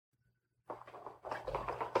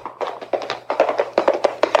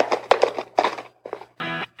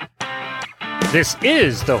This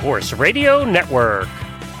is the Horse Radio Network.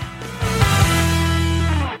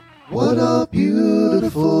 What a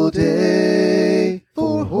beautiful day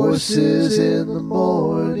for horses in the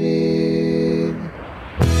morning.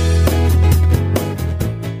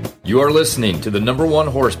 You are listening to the #1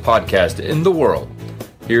 horse podcast in the world.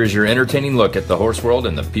 Here's your entertaining look at the horse world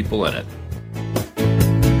and the people in it.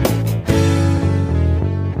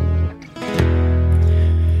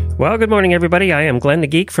 Well, good morning, everybody. I am Glenn the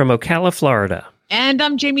Geek from Ocala, Florida. And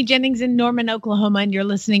I'm Jamie Jennings in Norman, Oklahoma, and you're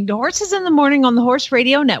listening to Horses in the Morning on the Horse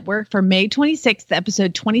Radio Network for May 26th,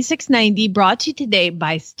 episode 2690, brought to you today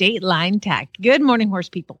by State Line Tack. Good morning, horse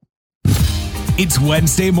people. It's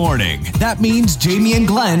Wednesday morning. That means Jamie and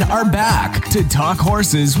Glenn are back to talk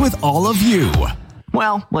horses with all of you.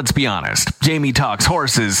 Well, let's be honest. Jamie talks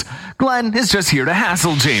horses. Glenn is just here to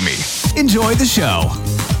hassle Jamie. Enjoy the show.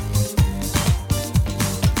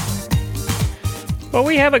 Well,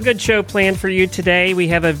 we have a good show planned for you today. We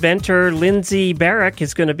have eventer Lindsay Barrick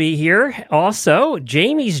is going to be here. Also,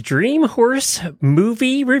 Jamie's Dream Horse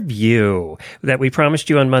movie review that we promised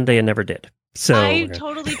you on Monday and never did. So I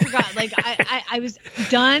totally forgot. Like I was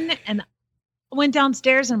done and went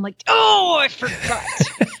downstairs and I'm like, oh, I forgot.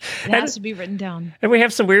 It has to be written down. And we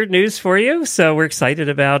have some weird news for you, so we're excited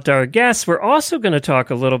about our guests. We're also going to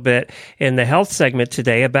talk a little bit in the health segment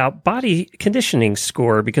today about body conditioning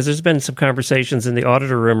score, because there's been some conversations in the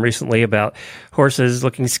auditor room recently about horses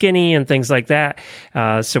looking skinny and things like that.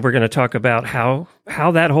 So we're going to talk about how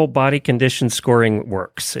that whole body condition scoring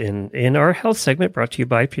works in our health segment, brought to you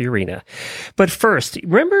by Purina. But first,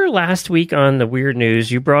 remember last week on the Weird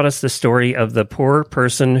News, you brought us the story of the poor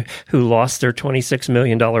person who lost their $26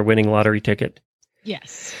 million winning lottery ticket?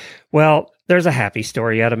 Yes. Well, there's a happy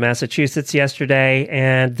story out of Massachusetts yesterday,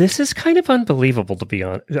 and this is kind of unbelievable, to be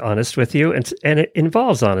honest with you, and it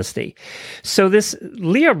involves honesty. So this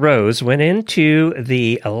Leah Rose went into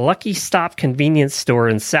the Lucky Stop convenience store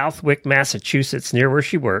in Southwick, Massachusetts, near where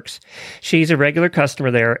she works. She's a regular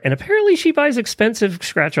customer there, and apparently she buys expensive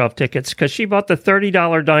scratch-off tickets because she bought the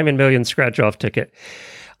 $30 Diamond Million scratch-off ticket.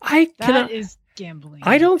 That is gambling.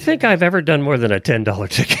 I don't think I've ever done more than a $10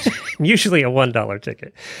 ticket, usually a $1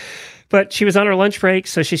 ticket. But she was on her lunch break,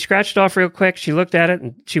 so she scratched it off real quick. She looked at it,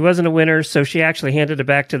 and she wasn't a winner, so she actually handed it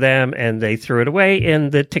back to them, and they threw it away in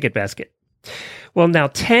the ticket basket. Well, now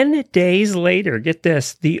 10 days later, get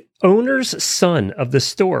this, the owner's son of the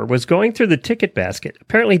store was going through the ticket basket.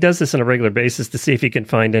 Apparently he does this on a regular basis to see if he can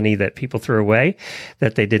find any that people threw away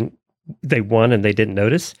that they won and they didn't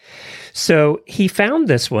notice. So he found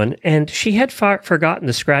this one, and she had forgotten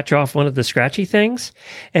to scratch off one of the scratchy things.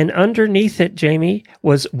 And underneath it, Jamie,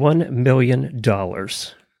 was $1 million.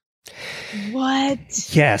 What?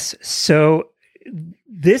 Yes. So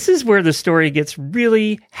this is where the story gets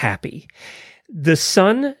really happy. The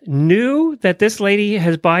son knew that this lady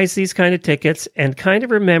buys these kind of tickets and kind of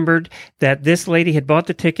remembered that this lady had bought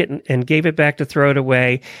the ticket and gave it back to throw it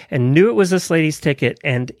away, and knew it was this lady's ticket.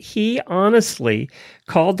 And he honestly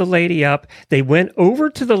called the lady up. They went over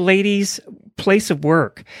to the lady's place of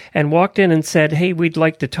work and walked in and said, "Hey, we'd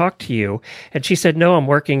like to talk to you." And she said, "No, I'm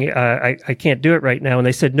working. I can't do it right now." And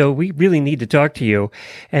they said, "No, we really need to talk to you."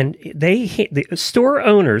 And the store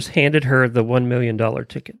owners handed her the $1 million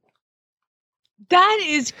ticket. That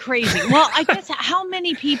is crazy. Well, I guess how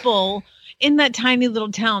many people in that tiny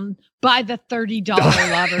little town buy the $30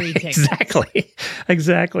 lottery ticket?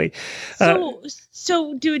 Exactly. So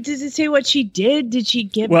does it say what she did? Did she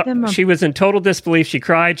give them? She was in total disbelief. She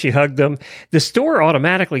cried. She hugged them. The store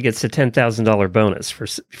automatically gets a $10,000 bonus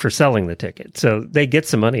for selling the ticket. So they get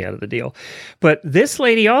some money out of the deal. But this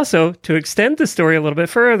lady also, to extend the story a little bit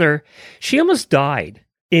further, she almost died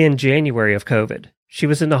in January of COVID. She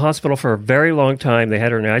was in the hospital for a very long time. They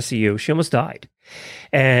had her in the ICU. She almost died.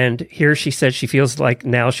 And here she said she feels like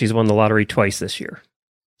now she's won the lottery twice this year.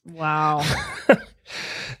 Wow.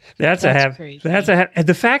 That's crazy. And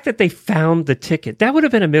the fact that they found the ticket, that would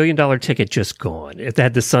have been $1 million ticket just gone if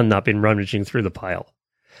had the son not been rummaging through the pile.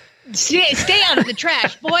 Stay out of the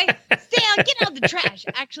trash, boy. Get out of the trash.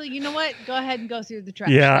 Actually, you know what? Go ahead and go through the trash.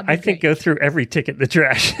 Yeah, I think go through every ticket in the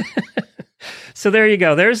trash. So there you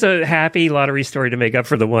go. There's a happy lottery story to make up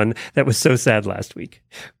for the one that was so sad last week,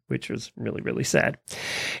 which was really, really sad.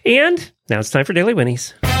 And now it's time for Daily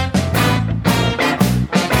Winnies.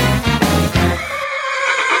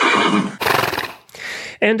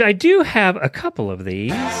 And I do have a couple of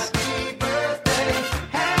these.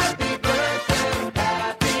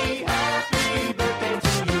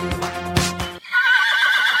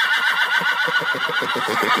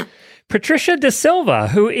 Patricia De Silva,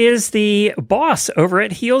 who is the boss over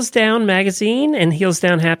at Heels Down Magazine and Heels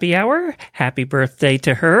Down Happy Hour. Happy birthday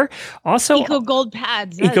to her. Also, Eco Gold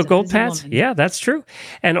Pads. Eco Gold Pads. Yeah, that's true.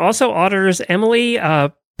 And also auditors Emily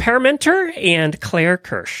Parmenter and Claire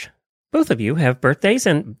Kirsch. Both of you have birthdays,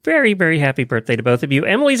 and very, very happy birthday to both of you.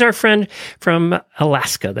 Emily's our friend from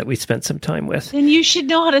Alaska that we spent some time with. And you should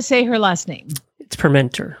know how to say her last name. It's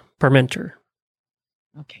Parmenter. Parmenter.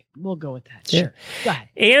 Okay, we'll go with that. Yeah. Sure. Go ahead.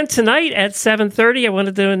 And tonight at 7:30, I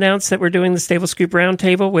wanted to announce that we're doing the Stable Scoop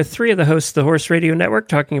Roundtable with 3 of the hosts of the Horse Radio Network,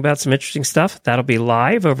 talking about some interesting stuff. That'll be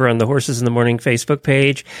live over on the Horses in the Morning Facebook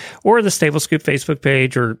page, or the Stable Scoop Facebook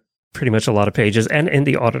page, or pretty much a lot of pages, and in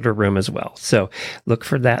the auditor room as well. So look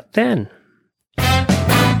for that then.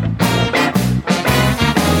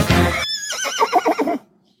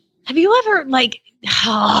 Have you ever,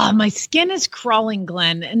 my skin is crawling,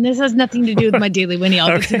 Glenn, and this has nothing to do with my daily Winnie.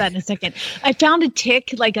 I'll get to that in a second. I found a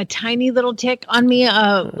tick, like a tiny little tick on me, an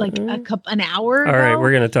hour ago. All right,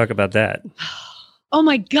 we're going to talk about that. Oh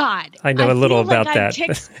my God. I know a little about that. I have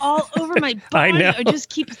ticks all over my body. I know. It just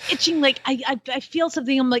keeps itching. I feel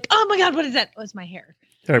something. I'm like, oh my God, what is that? Oh, it's my hair.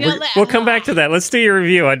 All right, we'll come back to that. Let's do your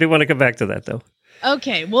review. I do want to come back to that, though.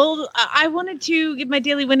 Okay. Well, I wanted to give my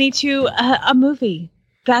daily Winnie to a movie.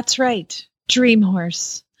 That's right. Dream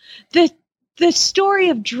Horse. The story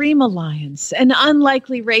of Dream Alliance, an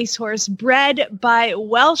unlikely racehorse bred by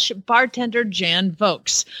Welsh bartender Jan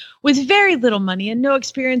Vokes. With very little money and no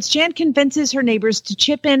experience, Jan convinces her neighbors to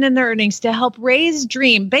chip in their earnings to help raise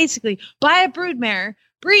Dream. Basically, buy a broodmare,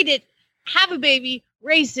 breed it, have a baby,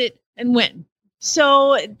 race it, and win.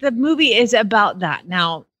 So the movie is about that.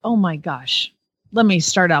 Now, oh my gosh. Let me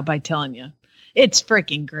start out by telling you, it's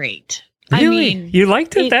freaking great. Really? I mean, you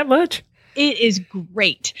liked it that much? It is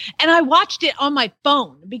great. And I watched it on my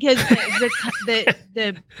phone because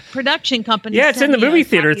the production company. Yeah, it's in the movie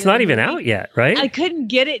theater. It's not even out yet, right? I couldn't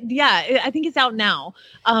get it. Yeah, I think it's out now.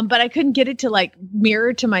 But I couldn't get it to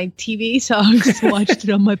mirror to my TV. So I just watched it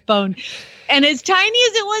on my phone. And as tiny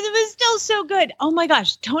as it was still so good. Oh my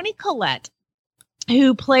gosh. Toni Collette,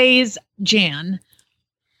 who plays Jan.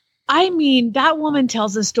 I mean, that woman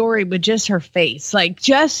tells a story with just her face,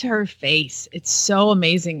 just her face. It's so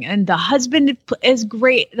amazing. And the husband is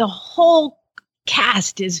great. The whole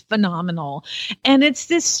cast is phenomenal. And it's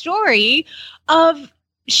this story of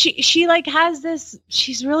she has this,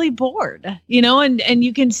 she's really bored, and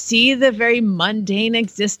you can see the very mundane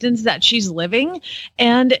existence that she's living.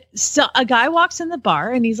 And so a guy walks in the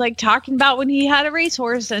bar and he's talking about when he had a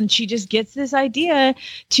racehorse, and she just gets this idea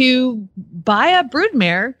to buy a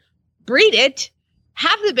broodmare, breed it,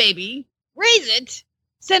 have the baby, raise it,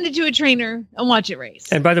 send it to a trainer, and watch it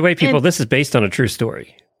race. And by the way, people, this is based on a true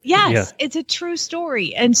story. Yes, It's a true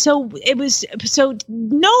story. And so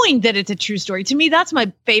knowing that it's a true story, to me, that's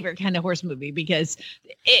my favorite kind of horse movie, because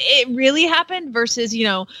it really happened versus,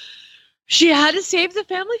 she had to save the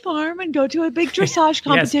family farm and go to a big dressage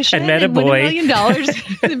competition and met a boy. Win $1 million.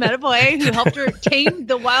 And met a boy who helped her tame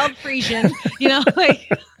the wild Frisian,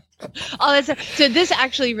 all that stuff. So this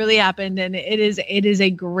actually really happened, and it is a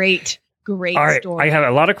great story. I have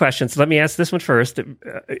a lot of questions. Let me ask this one first.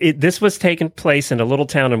 This was taking place in a little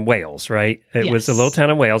town in Wales, right? It was a little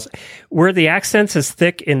town in Wales. Were the accents as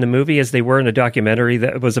thick in the movie as they were in the documentary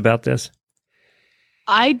that was about this?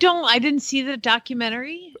 I didn't see the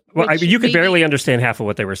documentary. Well, you could barely understand half of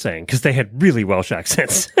what they were saying because they had really Welsh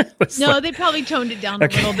accents. They probably toned it down a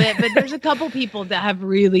little bit, but there's a couple people that have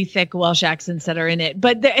really thick Welsh accents that are in it,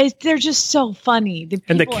 but they're just so funny.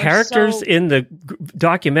 And the characters in the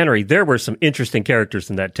documentary, there were some interesting characters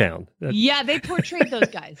in that town. Yeah, they portrayed those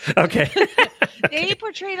guys. Okay. They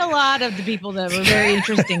portrayed a lot of the people that were very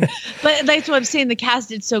interesting, but that's what I'm saying. The cast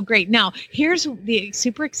did so great. Now, here's the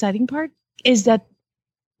super exciting part is that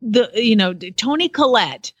Toni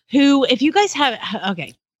Collette, who, if you guys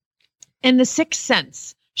in The Sixth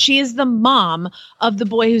Sense, she is the mom of the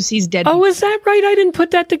boy who sees dead people. Oh, is that right? I didn't put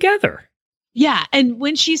that together. Yeah, and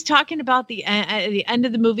when she's talking about at the end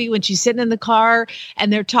of the movie, when she's sitting in the car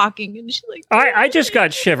and they're talking, and she's like, I just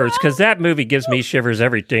got shivers because that movie gives me shivers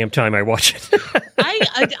every damn time I watch it.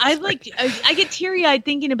 I get teary-eyed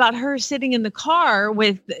thinking about her sitting in the car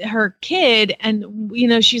with her kid, and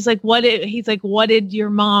she's like, he's like, what did your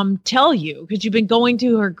mom tell you? Because you've been going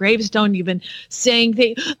to her gravestone, you've been saying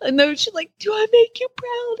things, and then she's like, do I make you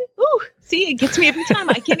proud? Ooh, see, it gets me every time.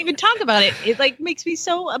 I can't even talk about it. It makes me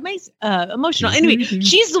so amazing, emotional. Anyway,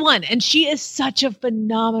 she's the one, and she is such a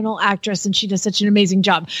phenomenal actress, and she does such an amazing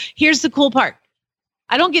job. Here's the cool part.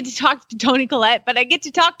 I don't get to talk to Toni Collette, but I get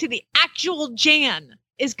to talk to the actual Jan.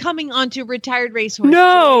 is coming onto Retired Racehorse.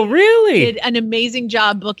 No, really? Did an amazing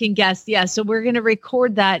job booking guests. Yeah, so we're going to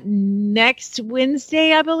record that next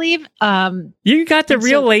Wednesday, I believe. You got the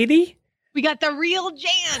real lady? We got the real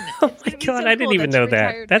Jan. Oh my God, I didn't even know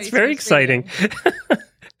that. That's very exciting.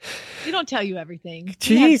 We don't tell you everything.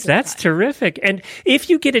 Jeez, that's terrific. And if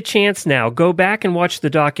you get a chance now, go back and watch the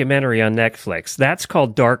documentary on Netflix. That's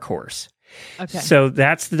called Dark Horse. Okay. So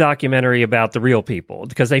that's the documentary about the real people,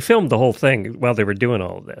 because they filmed the whole thing while they were doing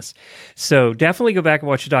all of this. So definitely go back and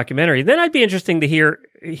watch the documentary. Then I'd be interesting to hear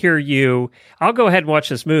you. I'll go ahead and watch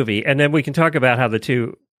this movie, and then we can talk about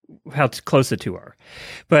how close the two are.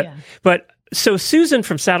 But so Susan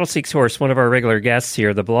from Saddle Seeks Horse, one of our regular guests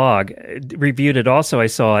here, the blog, reviewed it also. I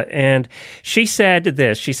saw it, and she said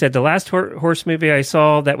this. She said, the last horse movie I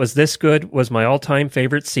saw that was this good was my all-time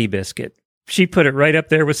favorite, Seabiscuit. She put it right up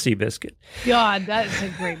there with Seabiscuit. God, that is a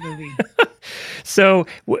great movie. So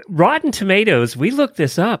Rotten Tomatoes, we looked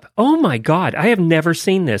this up. Oh my God, I have never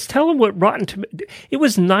seen this. Tell them what Rotten Tomatoes, it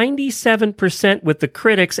was 97% with the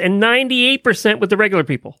critics and 98% with the regular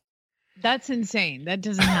people. That's insane. That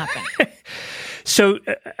doesn't happen. So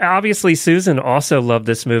obviously Susan also loved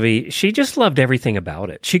this movie. She just loved everything about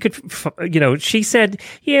it. She could, she said,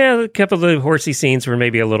 yeah, a couple of the horsey scenes were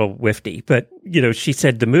maybe a little whiffy, but she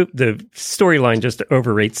said the storyline just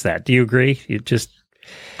overrates that. Do you agree?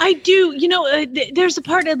 I do. There's a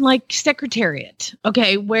part in like Secretariat,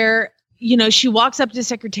 okay, where she walks up to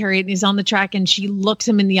Secretariat and he's on the track and she looks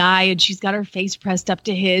him in the eye and she's got her face pressed up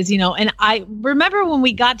to his, and I remember when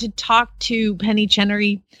we got to talk to Penny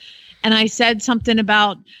Chenery. And I said something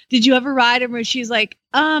about, did you ever ride him? Where she's like,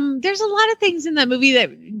 there's a lot of things in that movie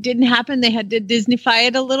that didn't happen. They had to Disneyfy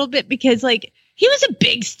it a little bit because like, he was a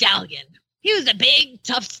big stallion. He was a big,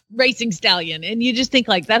 tough racing stallion. And you just think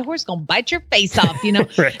like that horse gonna bite your face off,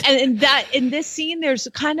 Right. And that in this scene, there's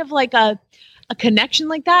kind of like a connection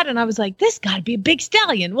like that. And I was like, this gotta be a big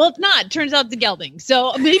stallion. Well, if not, it turns out it's a gelding.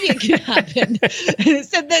 So maybe it can happen.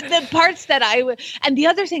 So the parts that and the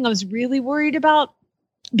other thing I was really worried about,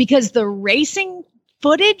 because the racing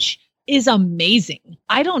footage is amazing.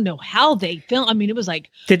 I don't know how they film. I mean, it was like,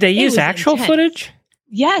 did they use actual footage?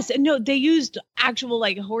 Yes. No, they used actual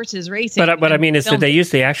like horses racing. But I mean, did they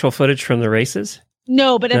use the actual footage from the races?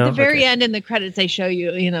 No, but at the very end in the credits, they show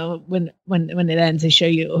you, when it ends, they show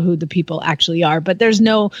you who the people actually are. But there's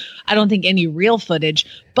I don't think any real footage,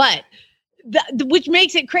 but which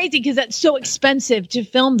makes it crazy because that's so expensive to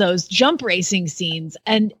film those jump racing scenes.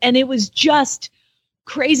 And it was just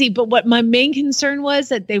crazy. But what my main concern was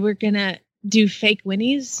that they were going to do fake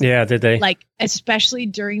whinnies. Yeah, did they? Like, especially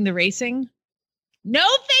during the racing. No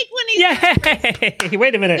fake whinnies. Yay!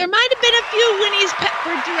 Wait a minute. There might have been a few whinnies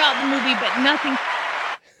peppered throughout the movie, but nothing.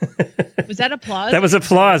 Was that applause? That was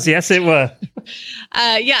applause. Yes, it was.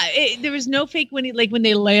 There was no fake whinny. Like when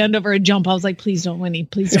they land over a jump, I was like, please don't whinny.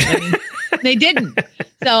 Please don't whinny. They didn't.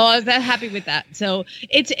 So I was that happy with that. So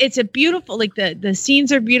it's a beautiful, like the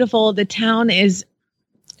scenes are beautiful. The town is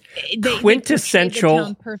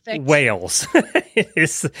quintessential Wales.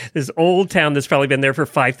 It's this old town that's probably been there for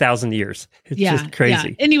 5,000 years. It's just crazy.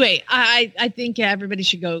 Yeah. Anyway, I think everybody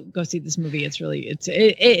should go see this movie. It's really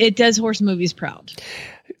it does horse movies proud.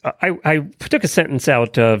 I took a sentence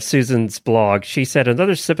out of Susan's blog. She said,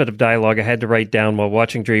 another snippet of dialogue I had to write down while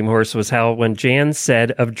watching Dream Horse was how when Jan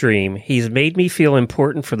said of Dream, he's made me feel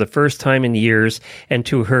important for the first time in years, and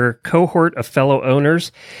to her cohort of fellow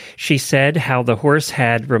owners, she said how the horse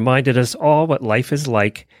had reminded us all what life is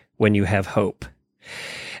like when you have hope.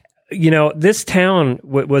 This town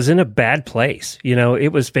was in a bad place.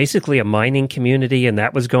 It was basically a mining community and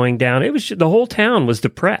that was going down. The whole town was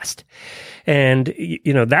depressed. And,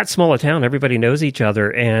 that small a town, everybody knows each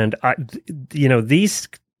other. And,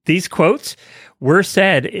 these quotes were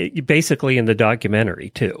said basically in the documentary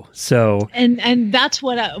too. So, and that's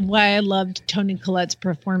why I loved Toni Collette's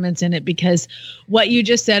performance in it, because what you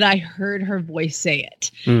just said, I heard her voice say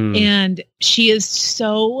it. And she's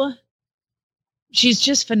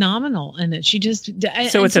just phenomenal in it.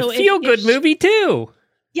 So it's a feel-good movie too.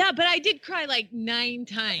 Yeah, but I did cry like 9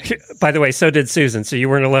 times. By the way, so did Susan, so you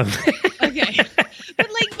weren't alone. Okay. But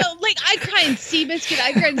I cry in Seabiscuit,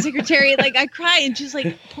 I cry in Secretariat, I cry in just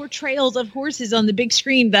portrayals of horses on the big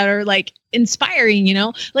screen that are inspiring,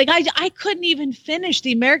 I couldn't even finish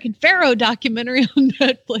the American Pharaoh documentary on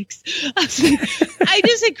Netflix. I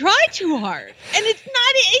just cry too hard. And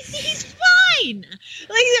he's fine.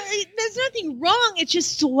 there's nothing wrong. It's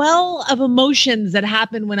just swell of emotions that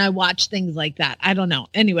happen when I watch things like that. I don't know.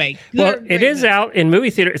 Anyway. Well, it is out in movie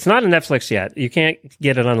theater. It's not on Netflix yet. You can't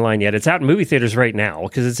get it online yet. It's out in movie theaters right now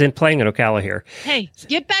because it's playing in Ocala here. Hey,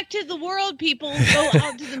 get back to the world, people. Go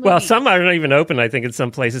out to the movies. Well, some are not even open, I think, in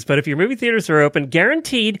some places. But if your movie theaters are open,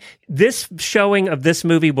 guaranteed this showing of this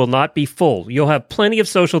movie will not be full. You'll have plenty of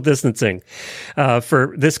social distancing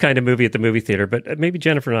for this kind of movie at the movie theater. But maybe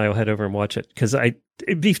Jennifer and I will head over and watch it because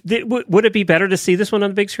would it be better to see this one on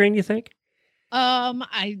the big screen, you think?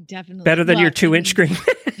 I definitely better than your 2-inch screen.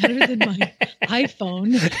 Better than my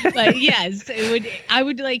iPhone. But yes, I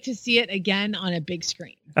would like to see it again on a big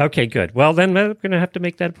screen. Okay, good. Well, then we're going to have to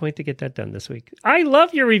make that a point to get that done this week. I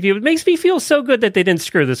love your review. It makes me feel so good that they didn't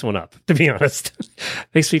screw this one up, to be honest.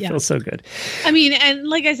 Makes me feel so good. I mean, and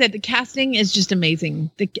like I said, the casting is just amazing.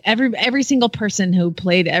 Every single person who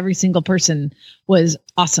played every single person was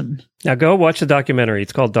awesome. Now go watch the documentary.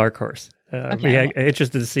 It's called Dark Horse. Okay.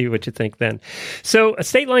 Interested to see what you think then. So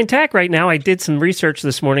State Line Tack right now, I did some research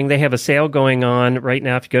this morning. They have a sale going on right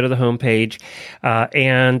now if you go to the homepage.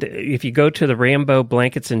 And if you go to the Rambo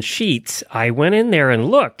blankets and sheets, I went in there and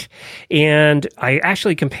looked. And I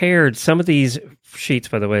actually compared some of these sheets,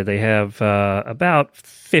 by the way. They have about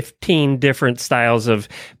 15 different styles of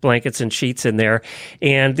blankets and sheets in there.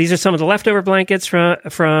 And these are some of the leftover blankets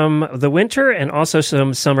from the winter and also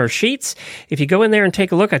some summer sheets. If you go in there and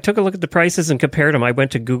take a look, I took a look at the prices and compared them. I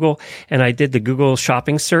went to Google and I did the Google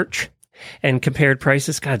shopping search and compared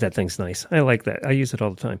prices. God, that thing's nice. I like that. I use it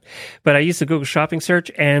all the time. But I used the Google shopping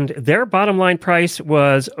search, and their bottom line price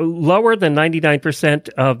was lower than 99%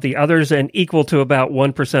 of the others and equal to about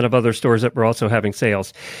 1% of other stores that were also having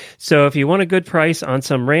sales. So if you want a good price on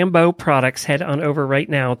some Rambo products, head on over right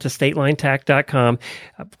now to statelinetack.com.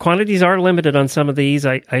 Quantities are limited on some of these.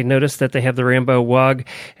 I noticed that they have the Rambo Wug,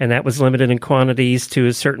 and that was limited in quantities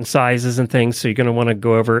to certain sizes and things. So you're going to want to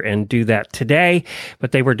go over and do that today.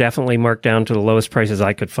 But they were definitely marked down to the lowest prices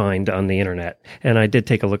I could find on the internet. And I did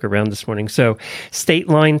take a look around this morning. So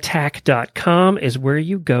statelinetack.com is where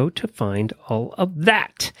you go to find all of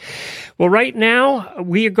that. Well, right now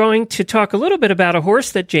we are going to talk a little bit about a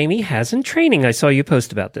horse that Jamie has in training. I saw you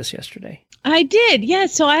post about this yesterday. I did. Yeah.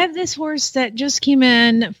 So I have this horse that just came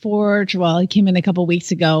in he came in a couple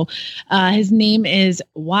weeks ago. His name is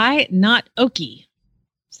Why Not Okie.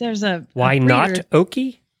 So there's Why Not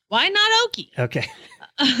Okie? Why Not Okie? Okay.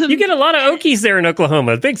 You get a lot of Okies there in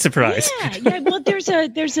Oklahoma. Big surprise. Yeah. Well, there's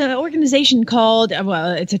an organization called,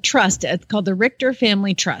 it's a trust. It's called the Richter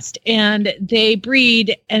Family Trust, and they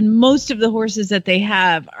breed. And most of the horses that they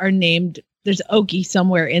have are named. There's Okie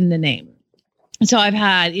somewhere in the name. So I've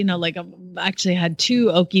had, I've actually had 2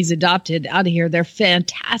 Okies adopted out of here. They're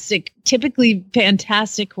fantastic, typically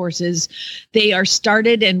fantastic horses. They are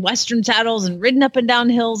started in Western saddles and ridden up and down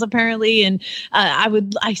hills, apparently. And I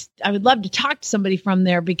would love to talk to somebody from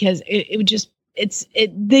there because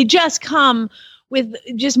they just come with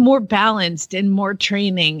just more balanced and more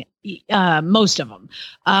training, most of them.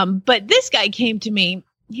 But this guy came to me.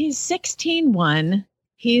 He's 16-1.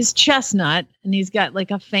 He's chestnut, and he's got like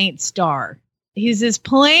a faint star. He's as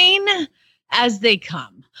plain as they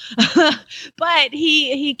come. But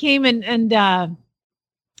he came and I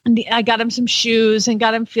got him some shoes and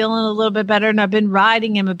got him feeling a little bit better. And I've been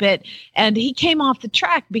riding him a bit. And he came off the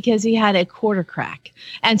track because he had a quarter crack.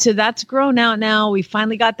 And so that's grown out now. We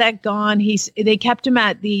finally got that gone. They kept him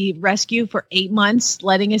at the rescue for 8 months,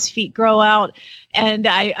 letting his feet grow out. And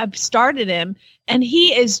I've started him, and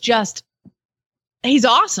he's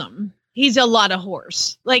awesome. He's a lot of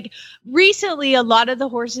horse. Like recently, a lot of the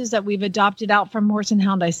horses that we've adopted out from Horse and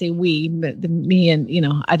Hound, I say we, me and,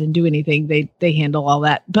 I didn't do anything. They handle all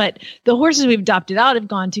that. But the horses we've adopted out have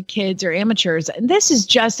gone to kids or amateurs. And this is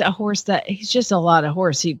just a horse he's just a lot of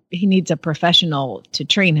horse. He needs a professional to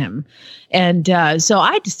train him. And so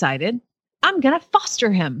I decided I'm going to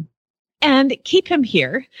foster him and keep him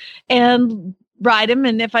here and ride him,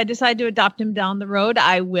 and if I decide to adopt him down the road,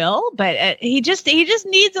 I will. But he just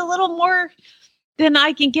needs a little more than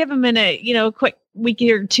I can give him in a quick week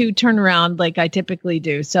or 2 turnaround like I typically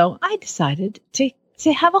do. So I decided to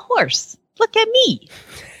have a horse. Look at me.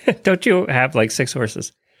 Don't you have like 6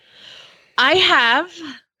 horses? I have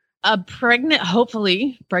a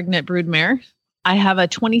hopefully pregnant broodmare. I have a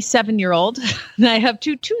 27-year-old, and I have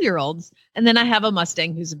 2 2-year-olds, and then I have a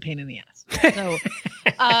Mustang who's a pain in the ass. So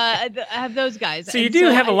I have those guys. So you do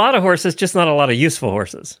have a lot of horses, just not a lot of useful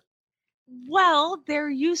horses. Well, they're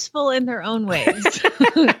useful in their own ways.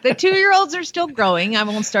 The 2-year-olds are still growing. I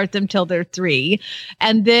won't start them till they're 3.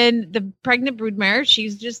 And then the pregnant broodmare,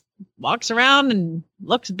 she's just walks around and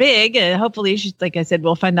looks big. And hopefully, she's, like I said,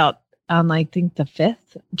 we'll find out on I think the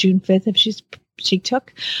 5th, June 5th, if she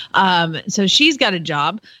took. So she's got a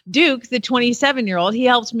job. Duke, the 27-year-old, he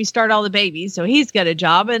helps me start all the babies. So he's got a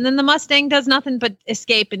job. And then the Mustang does nothing but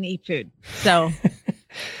escape and eat food. So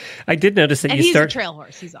I did notice that he's a trail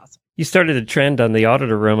horse. He's awesome. You started a trend on the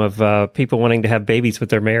auditor room of people wanting to have babies with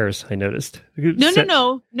their mares, I noticed.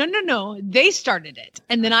 No. They started it.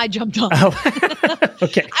 And then I jumped on. Oh,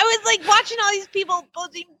 okay. I was like watching all these people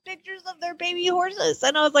posting pictures of their baby horses.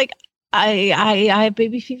 And I was like, I have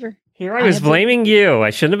baby fever. Here I was blaming you. I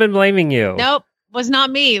shouldn't have been blaming you. Nope. Was not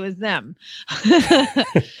me. It was them.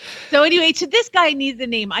 So anyway, so this guy needs a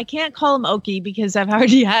name. I can't call him Okie because I've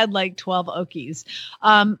already had like 12 Okies.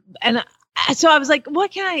 So I was like,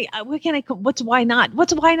 what's why not?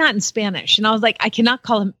 What's why not in Spanish? And I was like, I cannot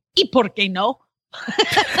call him ¿Y por qué no?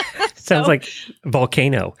 Sounds like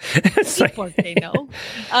volcano. So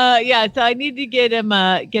I need to get him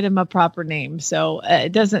a proper name. So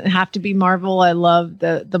it doesn't have to be Marvel. I love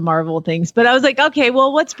the Marvel things, but I was like, okay,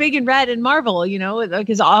 well, what's big and red in Marvel?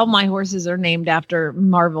 Because all my horses are named after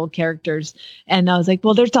Marvel characters. And I was like,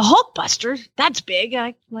 well, there's the Hulkbuster. That's big.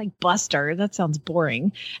 I like Buster. That sounds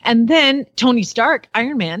boring. And then Tony Stark,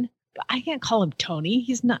 Iron Man. But I can't call him Tony.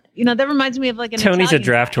 He's not. That reminds me of like an Tony's Italian a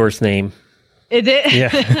draft horse name. Is it? Yeah.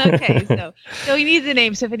 Okay. So he needs a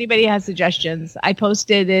name. So if anybody has suggestions, I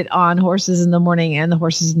posted it on Horses in the Morning and the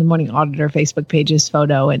Horses in the Morning Auditor Facebook pages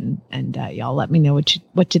photo, and y'all let me know what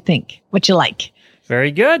you think, what you like.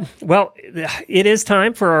 Very good. Well, it is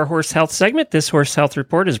time for our horse health segment. This horse health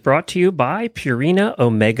report is brought to you by Purina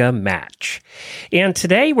Omega Match. And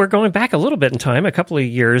today we're going back a little bit in time, a couple of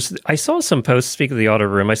years. I saw some posts, speak of the auto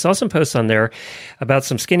room, I saw some posts on there about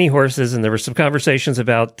some skinny horses, and there were some conversations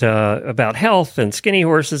about health and skinny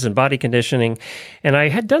horses and body conditioning. And I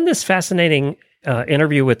had done this fascinating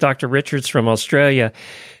interview with Dr. Richards from Australia,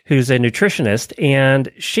 who's a nutritionist,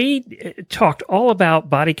 and she talked all about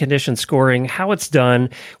body condition scoring, how it's done,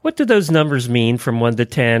 what do those numbers mean from 1 to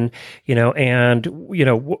 10, and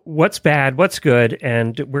what's bad, what's good,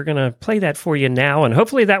 and we're going to play that for you now, and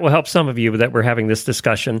hopefully that will help some of you that we're having this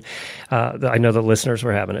discussion. I know the listeners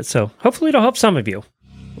were having it, so hopefully it'll help some of you.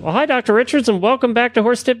 Well, hi, Dr. Richards, and welcome back to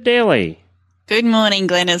Horse Tip Daily. Good morning,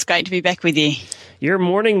 Glenn. It's great to be back with you. Your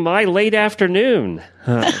morning, my late afternoon.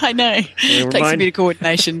 I know. Takes a bit of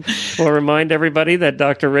coordination. We'll remind everybody that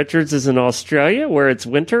Dr. Richards is in Australia, where it's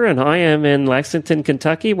winter, and I am in Lexington,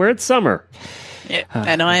 Kentucky, where it's summer. Yeah,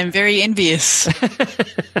 and I am very envious.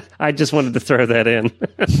 I just wanted to throw that in.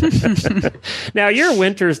 Now, your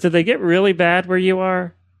winters, do they get really bad where you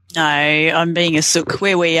are? No, I'm being a sook.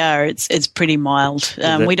 Where we are, it's pretty mild.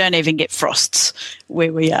 We don't even get frosts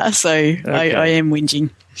where we are, so okay. I am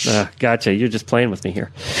whinging. Gotcha. You're just playing with me here.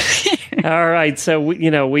 All right. So,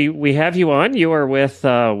 we have you on. You are with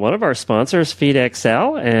one of our sponsors,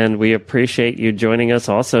 FeedXL, and we appreciate you joining us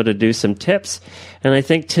also to do some tips. And I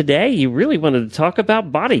think today you really wanted to talk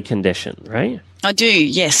about body condition, right? I do,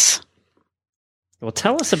 yes. Well,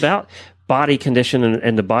 tell us about body condition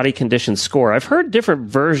and the body condition score. I've heard different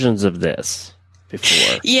versions of this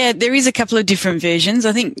before. Yeah, there is a couple of different versions.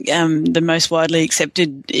 I think the most widely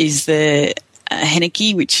accepted is the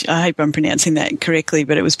Henneke, which I hope I'm pronouncing that correctly,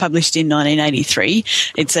 but it was published in 1983.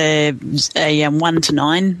 It's a 1 to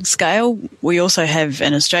 9 scale. We also have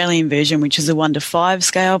an Australian version, which is a 1 to 5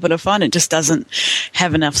 scale, but I find it just doesn't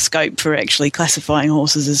have enough scope for actually classifying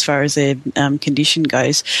horses as far as their condition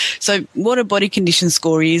goes. So what a body condition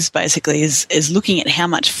score is basically is looking at how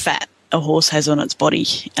much fat a horse has on its body,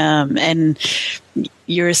 and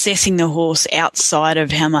you're assessing the horse outside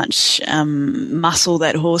of how much muscle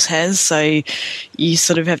that horse has. So you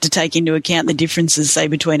sort of have to take into account the differences, say,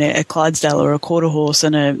 between a Clydesdale or a quarter horse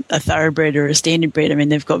and a thoroughbred or a standard bred. I mean,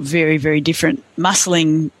 they've got very, very different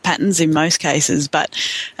muscling patterns in most cases, but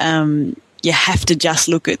you have to just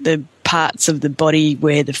look at the parts of the body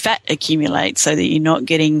where the fat accumulates so that you're not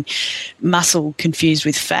getting muscle confused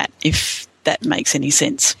with fat, if that makes any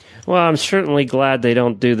sense. Well, I'm certainly glad they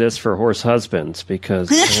don't do this for horse husbands,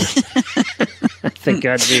 because I think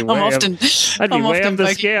I'd be way up the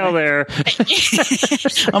scale there.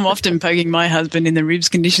 I'm often poking my husband in the ribs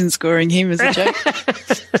condition, scoring him as a joke.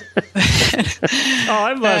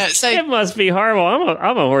 It must be horrible.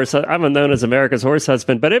 I'm a horse. I'm known as America's horse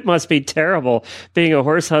husband, but it must be terrible being a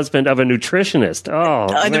horse husband of a nutritionist.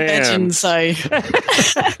 Oh, I'd imagine so.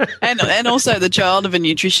 and also the child of a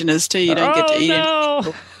nutritionist too. You don't get to eat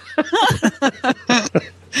it.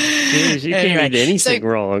 Jeez, you can't eat anything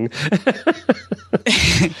wrong.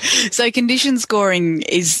 So condition scoring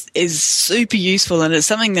is super useful, and it's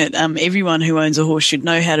something that everyone who owns a horse should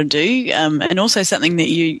know how to do, and also something that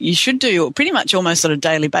you should do pretty much almost on a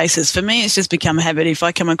daily basis. For me, it's just become a habit. If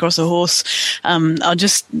I come across a horse, I'll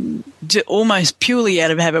just almost purely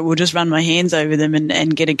out of habit will just run my hands over them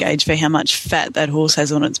and get a gauge for how much fat that horse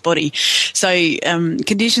has on its body. So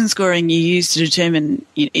condition scoring you use to determine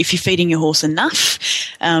if you're feeding your horse enough,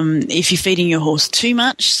 if you're feeding your horse too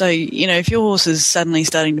much. So, if your horse is suddenly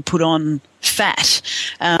starting to put on fat,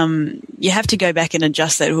 you have to go back and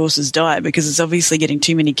adjust that horse's diet because it's obviously getting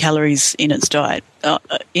too many calories in its diet.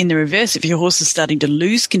 In the reverse, if your horse is starting to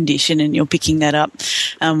lose condition and you're picking that up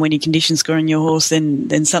when you're condition scoring your horse,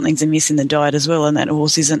 then something's amiss in the diet as well, and that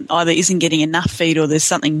horse isn't getting enough feed, or there's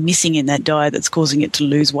something missing in that diet that's causing it to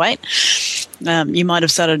lose weight. You might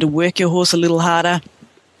have started to work your horse a little harder.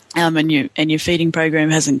 And your feeding program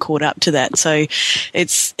hasn't caught up to that. So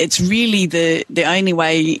it's really the only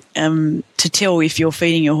way to tell if you're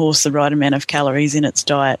feeding your horse the right amount of calories in its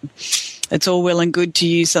diet. It's all well and good to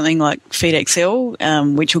use something like Feed XL,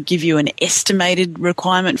 which will give you an estimated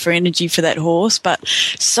requirement for energy for that horse, but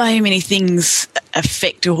so many things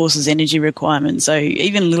affect a horse's energy requirement. So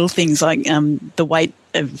even little things like the weight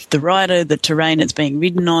of the rider, the terrain it's being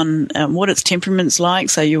ridden on, what its temperament's like.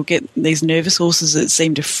 So you'll get these nervous horses that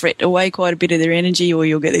seem to fret away quite a bit of their energy, or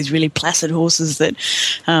you'll get these really placid horses that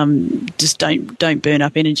just don't burn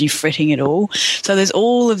up energy fretting at all. So there's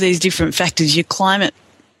all of these different factors. Your climate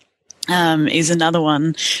is another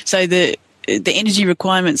one. So the energy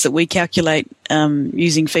requirements that we calculate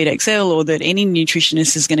using Feed XL, or that any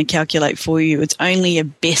nutritionist is going to calculate for you, it's only a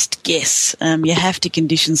best guess. You have to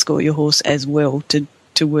condition score your horse as well to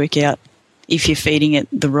work out if you're feeding it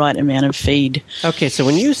the right amount of feed. Okay, so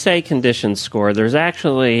when you say condition score, there's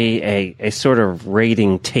actually a sort of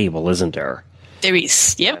rating table, isn't there? There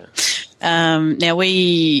is, yep. Now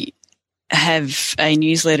we have a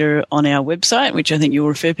newsletter on our website, which I think you'll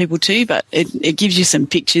refer people to, but it gives you some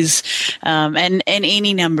pictures, and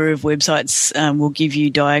any number of websites will give you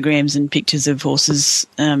diagrams and pictures of horses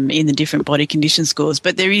in the different body condition scores.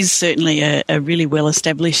 But there is certainly a really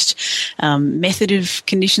well-established method of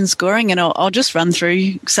condition scoring, and I'll just run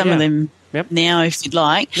through some of them now if you'd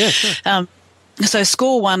like. Yeah, sure. So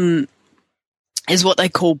score one is what they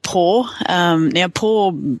call paw. Now,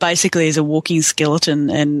 paw basically is a walking skeleton,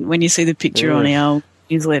 and when you see the picture on our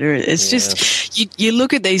newsletter, it's just you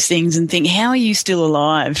look at these things and think, how are you still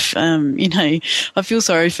alive? I feel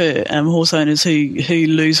sorry for horse owners who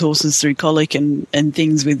lose horses through colic and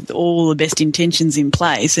things with all the best intentions in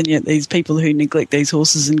place, and yet these people who neglect these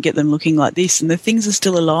horses and get them looking like this, and the things are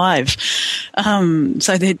still alive.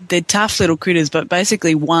 So they're tough little critters, but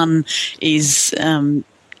basically one is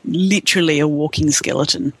literally a walking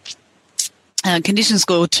skeleton. Condition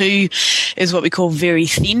score 2 is what we call very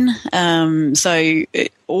thin. So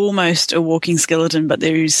almost a walking skeleton, but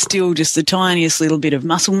there is still just the tiniest little bit of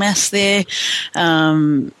muscle mass there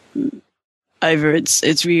over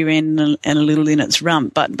its rear end and a little in its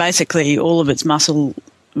rump. But basically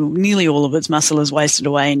nearly all of its muscle is wasted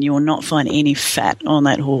away, and you will not find any fat on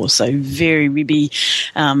that horse. So very ribby,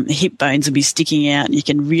 hip bones will be sticking out. You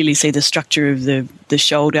can really see the structure of the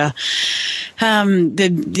shoulder.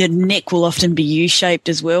 The neck will often be U-shaped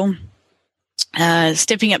as well.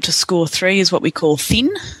 Stepping up to score 3 is what we call thin.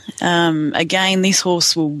 Again, this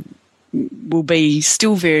horse will be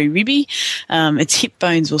still very ribby. Its hip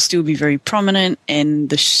bones will still be very prominent, and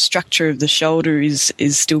the structure of the shoulder is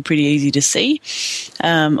still pretty easy to see.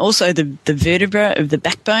 Also, the vertebra of the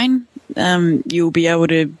backbone, you'll be able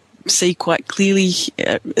to see quite clearly,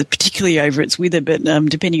 particularly over its wither, but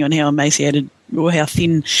depending on how emaciated or how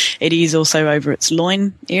thin it is, also over its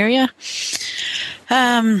loin area.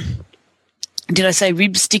 Did I say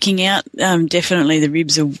ribs sticking out? Definitely the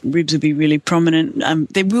ribs will be really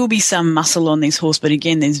prominent. There will be some muscle on this horse, but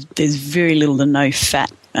again, there's very little to no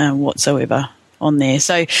fat whatsoever on there.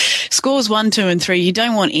 So scores 1, 2 and 3, you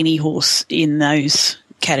don't want any horse in those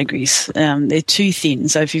categories. They're too thin.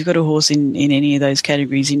 So if you've got a horse in any of those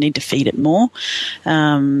categories, you need to feed it more.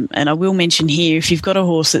 And I will mention here, if you've got a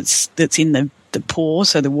horse that's in the paw,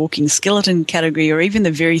 so the walking skeleton category, or even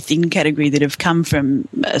the very thin category that have come from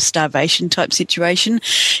a starvation type situation,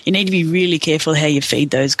 you need to be really careful how you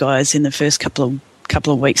feed those guys in the first couple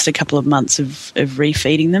of weeks to couple of months of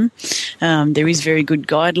refeeding them. There is very good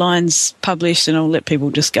guidelines published, and I'll let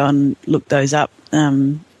people just go and look those up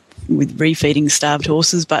with refeeding starved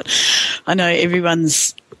horses. But I know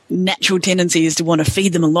everyone's natural tendency is to want to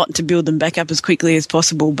feed them a lot to build them back up as quickly as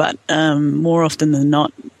possible, but more often than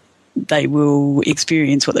not, they will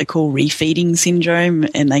experience what they call refeeding syndrome,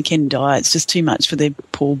 and they can die. It's just too much for their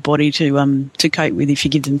poor body to cope with if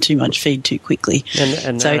you give them too much feed too quickly.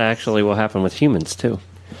 And that actually will happen with humans too.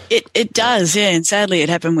 It does, yeah. And sadly, it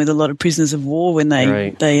happened with a lot of prisoners of war when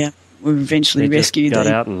they were eventually rescued. Got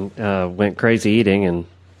out and went crazy eating and.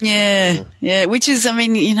 Yeah. Which is, I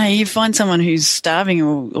mean, you find someone who's starving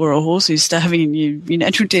or a horse who's starving, and your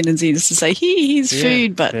natural tendency is to say, here's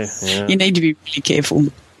food, but you need to be really careful.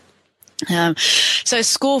 So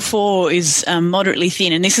score 4 is moderately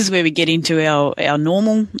thin, and this is where we get into our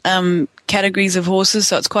normal categories of horses.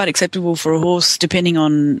 So it's quite acceptable for a horse, depending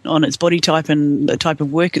on its body type and the type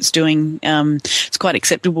of work it's doing. It's quite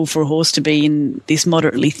acceptable for a horse to be in this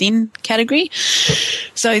moderately thin category.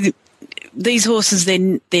 So these horses,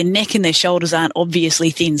 their neck and their shoulders aren't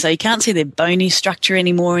obviously thin, so you can't see their bony structure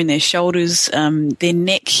anymore in their shoulders. Their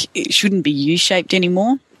neck shouldn't be U-shaped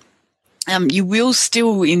anymore. You will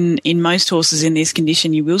still, in most horses in this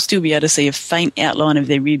condition, you will still be able to see a faint outline of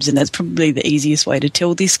their ribs, and that's probably the easiest way to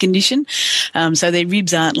tell this condition. So their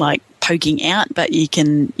ribs aren't like poking out, but you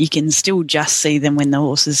can still just see them when the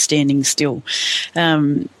horse is standing still.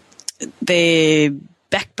 Their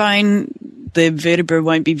backbone, the vertebra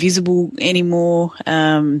won't be visible anymore.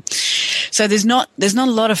 So there's not a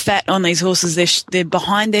lot of fat on these horses. They're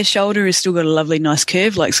behind their shoulder has still got a lovely nice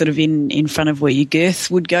curve, like sort of in front of where your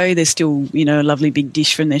girth would go. There's still, a lovely big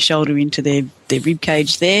dish from their shoulder into their rib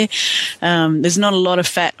cage there. There's not a lot of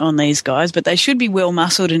fat on these guys, but they should be well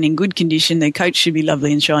muscled and in good condition. Their coat should be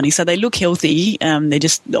lovely and shiny. So they look healthy. They're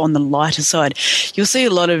just on the lighter side. You'll see a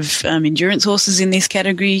lot of endurance horses in this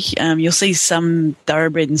category. You'll see some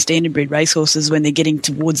thoroughbred and standardbred racehorses when they're getting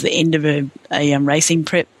towards the end of a racing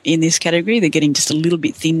prep in this category. They're getting just a little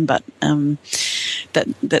bit thin, but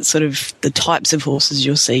that's sort of the types of horses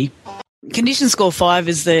you'll see. Condition score 5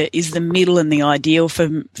 is the middle and the ideal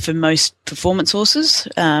for most performance horses.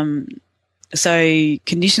 So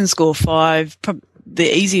condition score 5,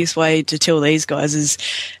 the easiest way to tell these guys is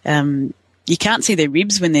you can't see their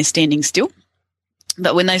ribs when they're standing still.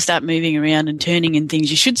 But when they start moving around and turning and things,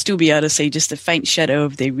 you should still be able to see just a faint shadow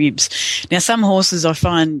of their ribs. Now, some horses I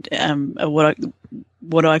find are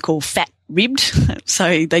what I call fat ribbed,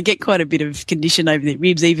 so they get quite a bit of condition over their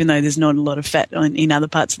ribs, even though there's not a lot of fat in other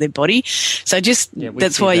parts of their body. So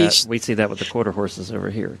that's why we see that with the quarter horses over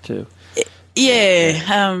here too.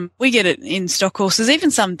 Yeah, we get it in stock horses.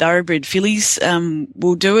 Even some thoroughbred fillies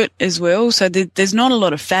will do it as well. So there's not a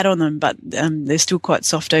lot of fat on them, but they're still quite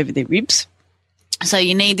soft over their ribs. So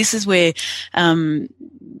this is where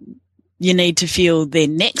you need to feel their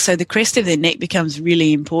neck. So the crest of their neck becomes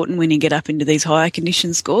really important when you get up into these higher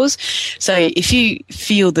condition scores. So if you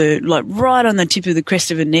feel right on the tip of the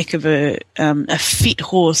crest of a neck of a fit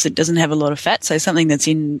horse that doesn't have a lot of fat, so something that's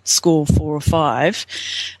in score 4 or 5,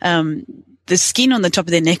 the skin on the top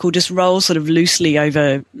of their neck will just roll sort of loosely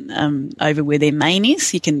over where their mane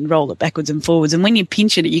is. You can roll it backwards and forwards. And when you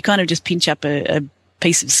pinch it, you kind of just pinch up a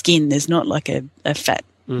piece of skin. There's not like a fat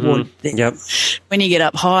wad there. Yep. When you get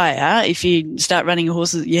up higher, if you start running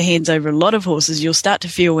your hands over a lot of horses, you'll start to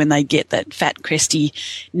feel when they get that fat, cresty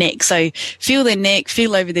neck. So feel their neck,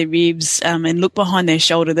 feel over their ribs, and look behind their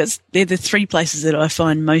shoulder. They're the 3 places that I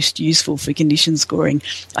find most useful for condition scoring.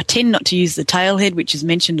 I tend not to use the tail head, which is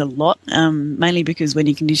mentioned a lot, mainly because when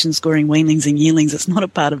you're condition scoring weanlings and yearlings, it's not a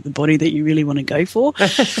part of the body that you really want to go for,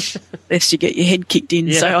 lest you get your head kicked in.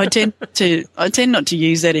 Yeah. So I tend not to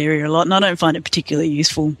use that area a lot, and I don't find it particularly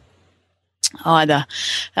useful either.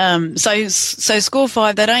 So score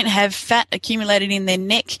 5, they don't have fat accumulated in their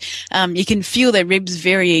neck. You can feel their ribs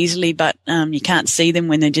very easily, but you can't see them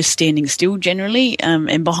when they're just standing still generally.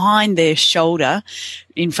 And behind their shoulder,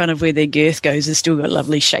 in front of where their girth goes, has still got a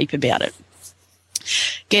lovely shape about it.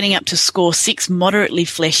 Getting up to score 6, moderately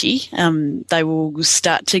fleshy, they will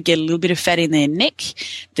start to get a little bit of fat in their neck.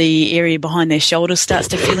 The area behind their shoulder starts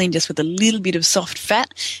to fill in just with a little bit of soft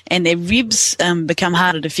fat, and their ribs become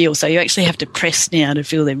harder to feel. So you actually have to press now to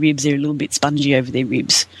feel their ribs. They're a little bit spongy over their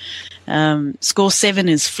ribs. Score 7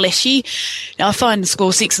 is fleshy. Now, I find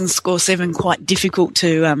score 6 and score 7 quite difficult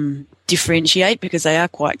to differentiate because they are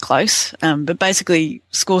quite close. But basically,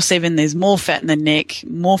 score 7, there's more fat in the neck,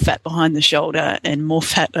 more fat behind the shoulder, and more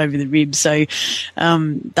fat over the ribs. So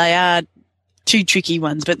they are 2 tricky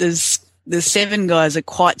ones. But the 7 guys are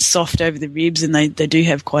quite soft over the ribs, and they do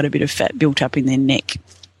have quite a bit of fat built up in their neck.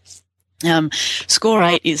 Score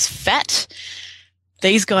 8 is fat.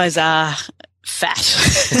 These guys are fat,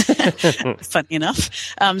 funny enough.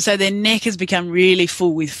 So their neck has become really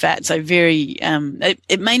full with fat. So very,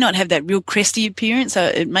 it may not have that real cresty appearance. So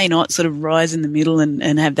it may not sort of rise in the middle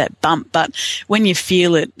and have that bump. But when you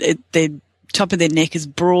feel it, they're top of their neck is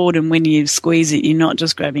broad, and when you squeeze it, you're not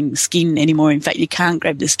just grabbing skin anymore. In fact, you can't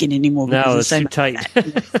grab the skin anymore. No, it's too tight.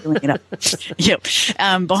 Filling it up. Yep.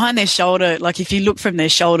 Behind their shoulder, like if you look from their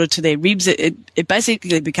shoulder to their ribs, it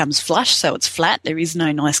basically becomes flush, so it's flat. There is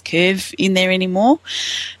no nice curve in there anymore.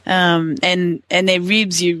 And their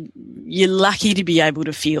ribs, you're lucky to be able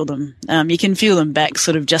to feel them. You can feel them back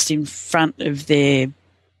sort of just in front of their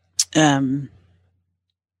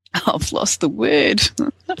I've lost the word.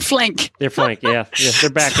 Flank. Their flank, yeah. Their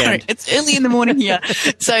back end. It's early in the morning here.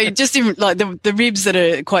 So just in like the ribs that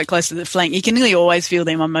are quite close to the flank, you can nearly always feel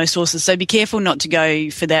them on most horses. So be careful not to go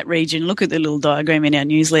for that region. Look at the little diagram in our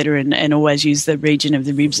newsletter and always use the region of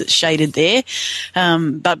the ribs that's shaded there.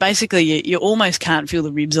 But basically you almost can't feel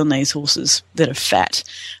the ribs on these horses that are fat.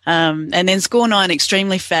 And then score 9,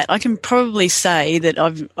 extremely fat. I can probably say that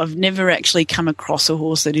I've never actually come across a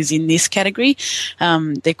horse that is in this category.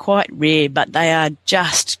 They're quite rare, but they are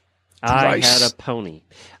just I gross. had a pony.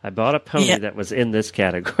 I bought a pony that was in this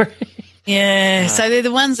category. Yeah, so they're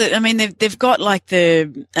the ones that, I mean, they've got like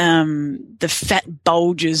the fat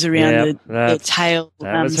bulges around their tail,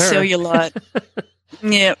 cellulite.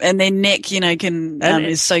 Yeah, and their neck,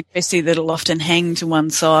 is so cresty that it'll often hang to one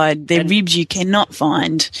side. Their ribs you cannot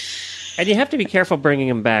find. And you have to be careful bringing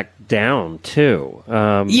them back down, too.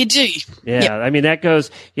 You do. Yeah, yep. I mean, that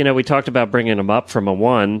goes, we talked about bringing them up from a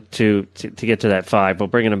 1 to get to that 5. Well,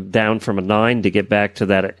 bringing them down from a 9 to get back to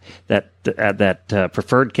that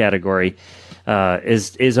preferred category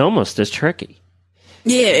is almost as tricky.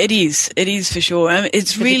 Yeah, it is. It is for sure.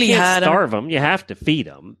 It's really you can't hard. Starve them. You have to feed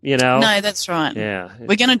them. No, that's right. Yeah,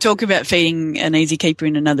 we're going to talk about feeding an easy keeper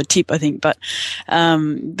in another tip, I think. But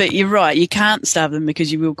you're right. You can't starve them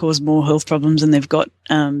because you will cause more health problems than they've got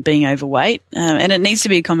being overweight. And it needs to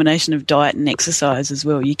be a combination of diet and exercise as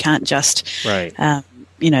well. You can't just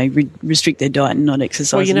restrict their diet and not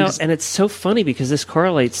exercise. Well, and it's so funny because this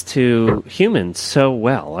correlates to humans so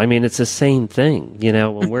well. I mean, it's the same thing,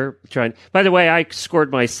 when we're trying. By the way, I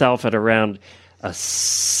scored myself at around a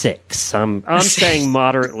 6. I'm saying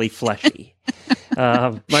moderately fleshy.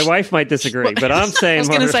 My wife might disagree, but I'm saying... I was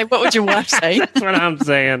going to say, what would your wife say? That's what I'm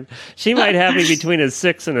saying. She might have me between a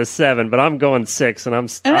 6 and a 7, but I'm going 6, and I'm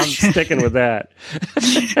sticking with that.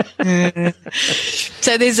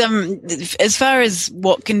 So there's as far as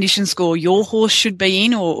what condition score your horse should be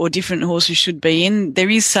in, or different horses should be in, there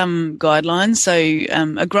is some guidelines. So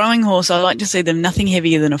a growing horse, I like to see them nothing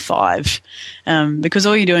heavier than a 5, because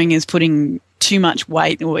all you're doing is putting too much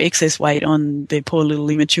weight or excess weight on their poor little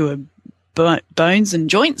immature bones and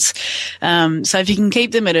joints. So if you can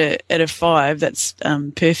keep them at a 5, that's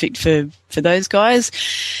perfect for those guys.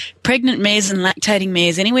 Pregnant mares and lactating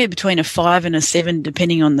mares, anywhere between a 5 and a 7,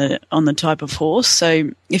 depending on the type of horse. So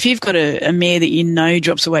if you've got a mare that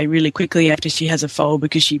drops away really quickly after she has a foal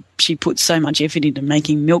because she puts so much effort into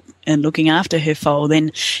making milk and looking after her foal,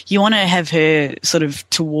 then you want to have her sort of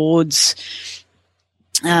towards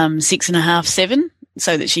 6.5, 7.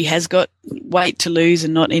 So that she has got weight to lose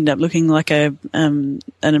and not end up looking like an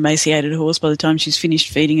emaciated horse by the time she's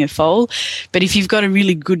finished feeding her foal. But if you've got a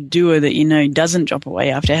really good doer that doesn't drop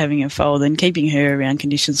away after having a foal, then keeping her around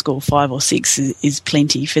condition score 5 or 6 is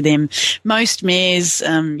plenty for them. Most mares,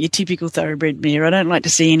 your typical thoroughbred mare, I don't like to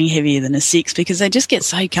see any heavier than a 6 because they just get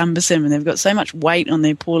so cumbersome and they've got so much weight on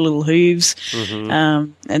their poor little hooves,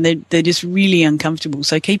 and they're just really uncomfortable.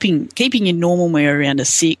 So keeping your normal mare around a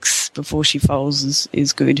 6 before she foals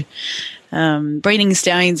is good. Breeding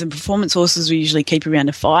stallions and performance horses we usually keep around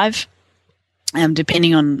a 5,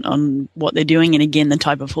 depending on what they're doing and, again, the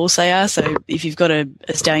type of horse they are. So if you've got a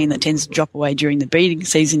stallion that tends to drop away during the breeding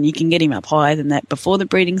season, you can get him up higher than that before the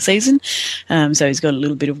breeding season. So he's got a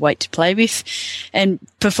little bit of weight to play with. And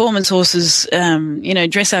performance horses,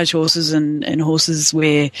 dressage horses and horses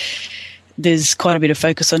where there's quite a bit of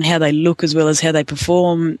focus on how they look as well as how they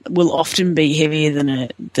perform, will often be heavier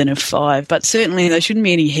than a 5, but certainly they shouldn't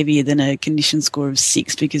be any heavier than a condition score of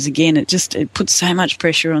 6 because, again, it puts so much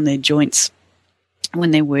pressure on their joints when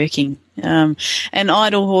they're working. And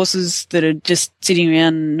idle horses that are just sitting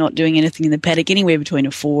around not doing anything in the paddock, anywhere between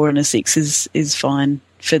a 4 and a 6 is fine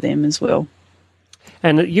for them as well.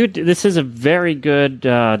 And this is a very good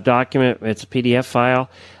document. It's a PDF file,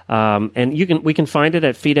 and we can find it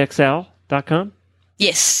at feedxl.com.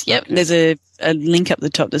 Yes, yep. Okay. There's a link up the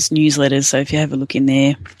top that's newsletters, so if you have a look in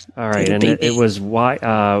there. All right, and it's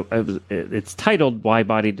titled Why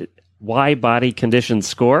Body Condition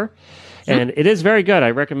Score, and it is very good.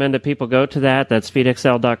 I recommend that people go to that. That's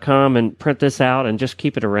feedxl.com and print this out and just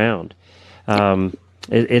keep it around.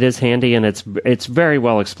 It is handy, and it's very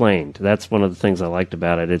well explained. That's one of the things I liked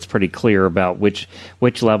about it. It's pretty clear about which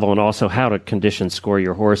level and also how to condition score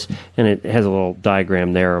your horse, and it has a little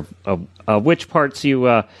diagram there of which parts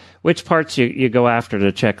you go after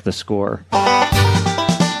to check the score.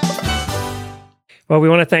 Well, we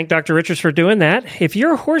want to thank Dr. Richards for doing that. If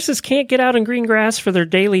your horses can't get out in green grass for their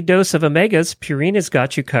daily dose of omegas, Purina's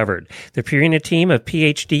got you covered. The Purina team of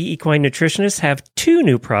PhD equine nutritionists have 2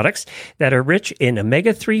 new products that are rich in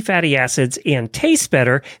omega-3 fatty acids and taste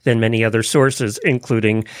better than many other sources,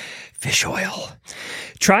 including fish oil.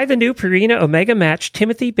 Try the new Purina Omega Match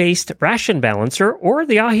Timothy-based ration balancer or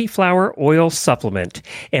the ahi flower oil supplement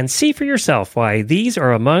and see for yourself why these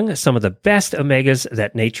are among some of the best omegas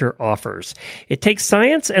that nature offers. It takes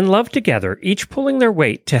science and love together, each pulling their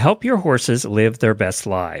weight to help your horses live their best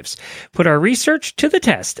lives. Put our research to the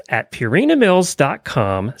test at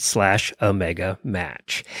purinamills.com/omega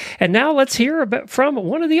match. And now let's hear from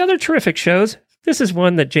one of the other terrific shows. This is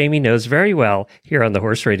one that Jamie knows very well here on the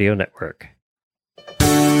Horse Radio Network.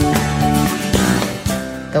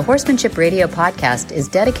 The Horsemanship Radio podcast is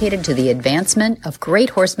dedicated to the advancement of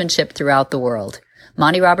great horsemanship throughout the world.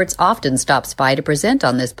 Monty Roberts often stops by to present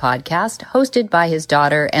on this podcast, hosted by his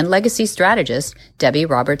daughter and legacy strategist, Debbie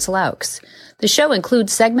Roberts-Laux. The show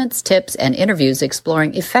includes segments, tips, and interviews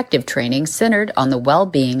exploring effective training centered on the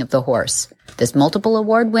well-being of the horse. This multiple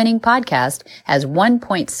award-winning podcast has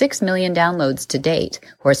 1.6 million downloads to date.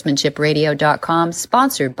 HorsemanshipRadio.com,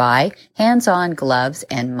 sponsored by Hands On Gloves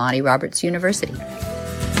and Monty Roberts University.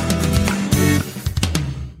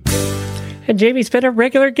 And Jamie's been a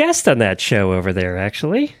regular guest on that show over there,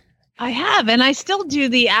 actually. I have, and I still do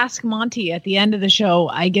the Ask Monty at the end of the show.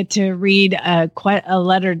 I get to read quite a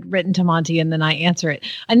letter written to Monty, and then I answer it.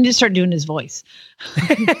 I need to start doing his voice.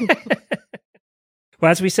 Well,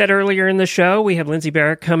 as we said earlier in the show, we have Lindsay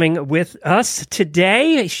Barrett coming with us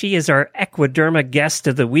today. She is our Equiderma guest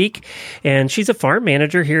of the week, and she's a farm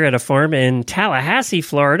manager here at a farm in Tallahassee,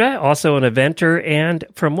 Florida, also an eventer. And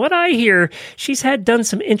from what I hear, she's done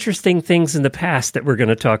some interesting things in the past that we're going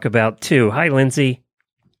to talk about too. Hi, Lindsay.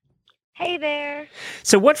 Hey there.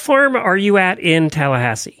 So what farm are you at in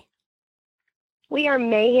Tallahassee? We are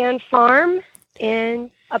Mahan Farm up in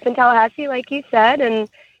Tallahassee, like you said, and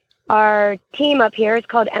our team up here is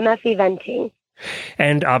called MF Eventing.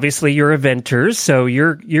 And obviously you're eventers, so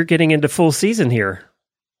you're getting into full season here.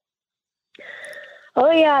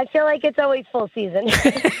 Oh yeah, I feel like it's always full season.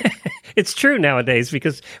 It's true nowadays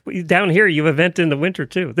because down here you event in the winter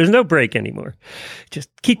too. There's no break anymore. Just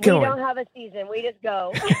keep going. We don't have a season. We just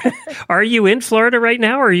go. Are you in Florida right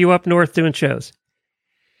now or are you up north doing shows?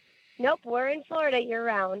 Nope, we're in Florida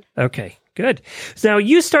year-round. Okay, good. So now,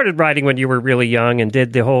 you started riding when you were really young and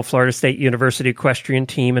did the whole Florida State University equestrian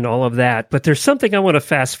team and all of that. But there's something I want to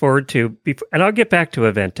fast forward to, and I'll get back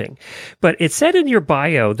to eventing. But it said in your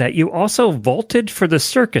bio that you also vaulted for the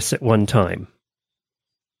circus at one time.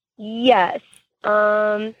 Yes.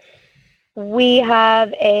 We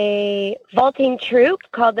have a vaulting troupe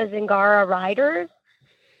called the Zingara Riders.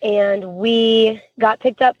 And we got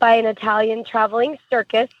picked up by an Italian traveling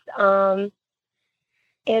circus, and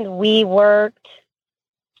we worked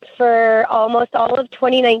for almost all of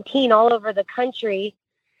 2019 all over the country.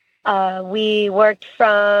 We worked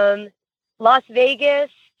from Las Vegas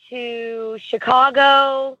to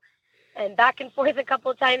Chicago and back and forth a couple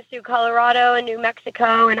of times through Colorado and New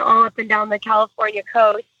Mexico and all up and down the California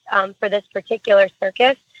coast for this particular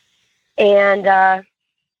circus. And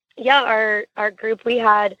yeah, our group, we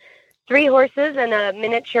had 3 horses and a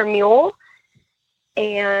miniature mule,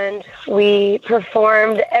 and we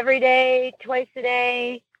performed every day, twice a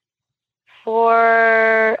day,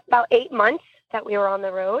 for about 8 months that we were on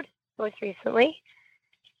the road most recently.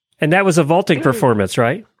 And that was a vaulting performance,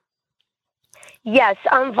 right? Yes,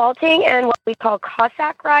 vaulting and what we call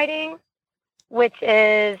Cossack riding, which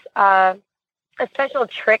is a special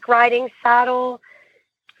trick riding saddle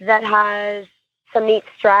that has some neat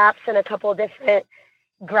straps and a couple different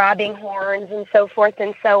grabbing horns and so forth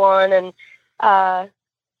and so on. And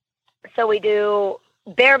so we do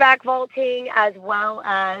bareback vaulting as well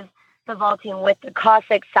as the vaulting with the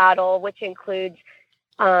Cossack saddle, which includes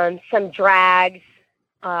some drags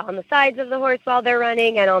on the sides of the horse while they're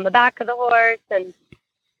running and on the back of the horse and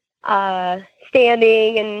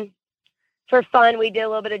standing. And for fun, we did a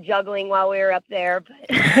little bit of juggling while we were up there.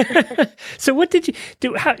 But So what did you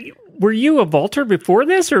do? Were you a vaulter before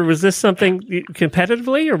this, or was this something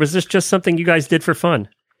competitively, or was this just something you guys did for fun?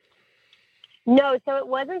 No, so it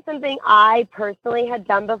wasn't something I personally had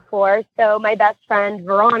done before. So my best friend,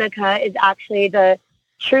 Veronica, is actually the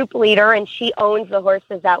troop leader, and she owns the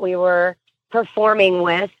horses that we were performing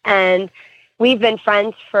with. And we've been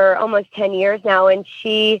friends for almost 10 years now. And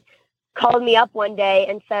she called me up one day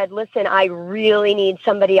and said, listen, I really need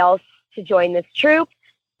somebody else to join this troupe.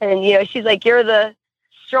 And, you know, she's like, you're the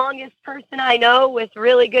strongest person I know with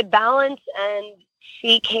really good balance. And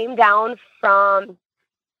she came down from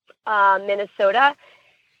Minnesota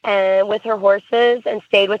and with her horses and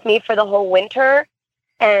stayed with me for the whole winter.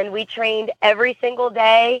 And we trained every single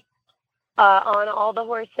day on all the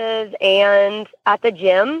horses and at the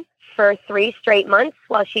gym for 3 straight months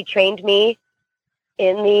while she trained me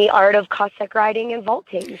in the art of Cossack riding and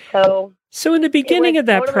vaulting. So in the beginning of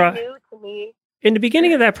that in the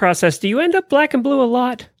beginning of that process, do you end up black and blue a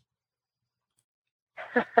lot?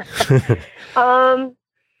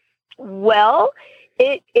 Well,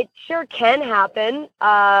 it sure can happen.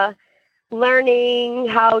 Learning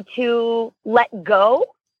how to let go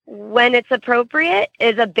when it's appropriate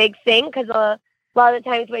is a big thing, because a lot of the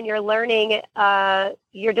times when you're learning,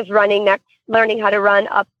 you're just learning how to run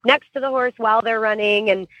up next to the horse while they're running,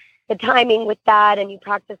 and the timing with that. And you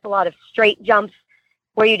practice a lot of straight jumps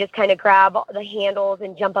where you just kind of grab the handles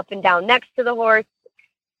and jump up and down next to the horse.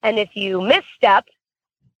 And if you misstep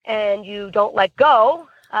and you don't let go,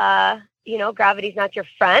 you know, gravity's not your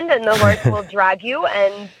friend, and the horse will drag you,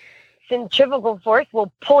 and centrifugal force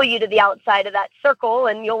will pull you to the outside of that circle,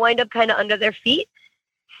 and you'll wind up kind of under their feet.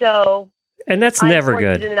 So, and that's never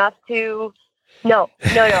good. No.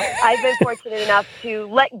 I've been fortunate enough to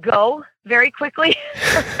let go very quickly.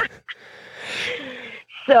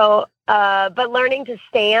 So, but learning to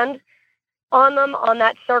stand on them on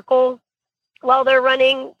that circle while they're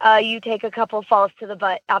running, you take a couple falls to the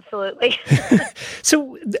butt. Absolutely.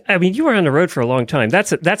 So, I mean, you were on the road for a long time.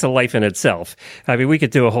 That's a life in itself. I mean, we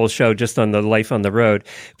could do a whole show just on the life on the road.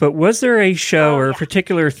 But was there a show or a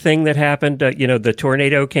particular thing that happened? You know, the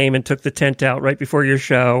tornado came and took the tent out right before your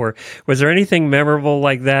show, or was there anything memorable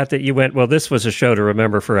like that you went, well, this was a show to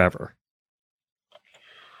remember forever?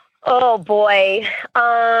 Oh boy.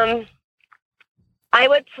 I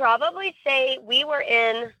would probably say we were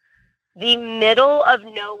in the middle of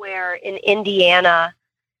nowhere in Indiana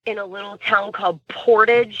in a little town called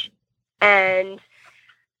Portage. And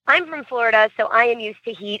I'm from Florida, so I am used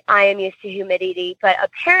to heat. I am used to humidity. But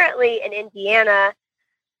apparently in Indiana,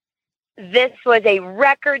 this was a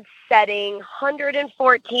record-setting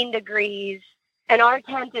 114 degrees, and our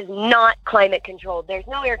tent is not climate controlled. There's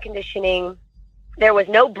no air conditioning. There was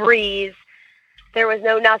no breeze. There was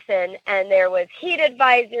no nothing. And there was heat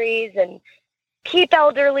advisories and keep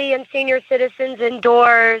elderly and senior citizens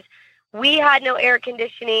indoors. We had no air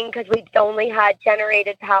conditioning because we only had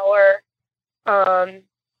generated power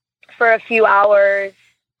for a few hours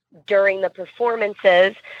during the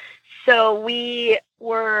performances. So we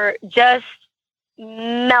were just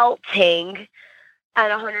melting at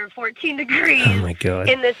 114 degrees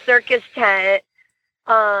in this circus tent.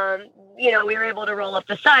 You know, we were able to roll up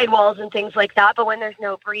the sidewalls and things like that. But when there's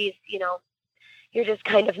no breeze, you know, you're just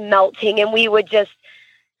kind of melting, and we would just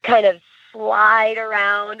kind of slide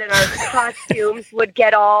around, and our costumes would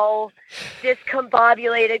get all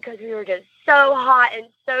discombobulated because we were just so hot and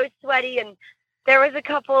so sweaty. And there was a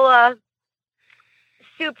couple of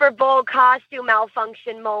Super Bowl costume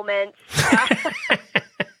malfunction moments.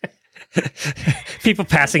 People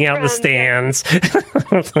passing out in the stands.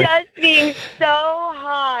 Just being so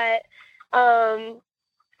hot.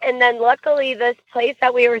 And then luckily this place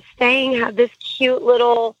that we were staying had this cute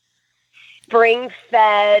little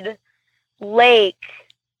spring-fed lake,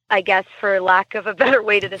 I guess, for lack of a better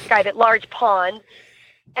way to describe it, large pond.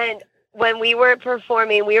 And when we were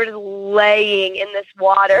performing, we were just laying in this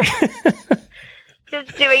water,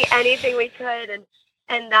 just doing anything we could.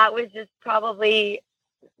 And that was just probably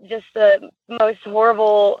just the most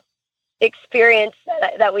horrible experience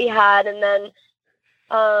that we had. And then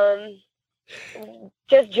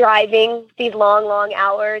just driving these long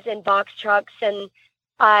hours in box trucks. And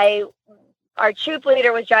our troop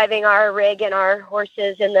leader was driving our rig and our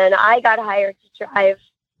horses, and then I got hired to drive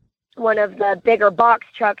one of the bigger box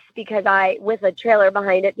trucks with a trailer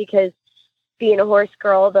behind it, because being a horse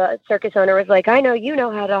girl, the circus owner was like, I know you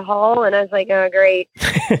know how to haul. And I was like, oh, great.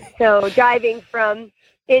 So driving from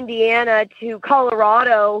Indiana to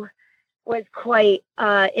Colorado was quite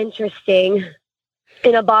interesting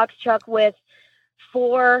in a box truck with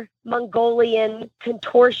 4 Mongolian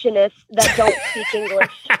contortionists that don't speak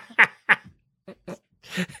English.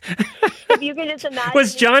 If you can just imagine.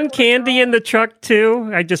 Was John Candy in the truck too?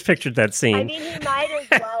 I just pictured that scene. I mean, he might as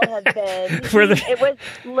well have been. It was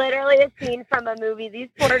literally a scene from a movie. These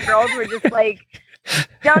poor girls were just like,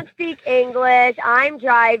 don't speak English. I'm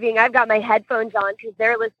driving. I've got my headphones on because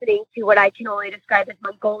they're listening to what I can only describe as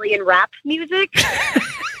Mongolian rap music.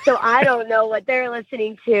 So So I don't know what they're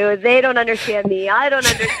listening to. They don't understand me. I don't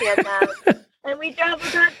understand them. And we drove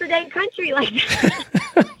across the dang country like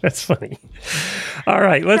that. That's funny. All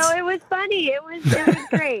right, let's. So it was funny. It was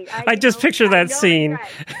great. I just picture that scene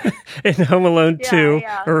in Home Alone 2.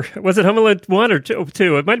 Yeah. Or was it Home Alone 1 or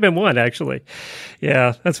 2? It might have been 1, actually.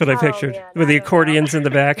 Yeah, that's what I pictured. Man, with the accordions in the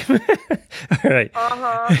back. All right.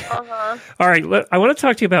 All right, I want to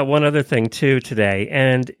talk to you about one other thing, too, today.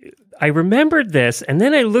 And I remembered this, and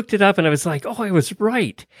then I looked it up, and I was like, oh, I was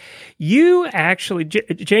right. You actually,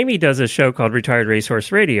 Jamie does a show called Retired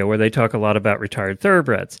Racehorse Radio, where they talk a lot about retired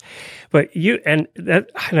thoroughbreds. But and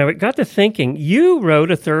I got to thinking, you wrote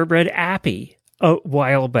a thoroughbred appy a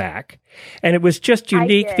while back, and it was just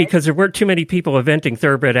unique because there weren't too many people eventing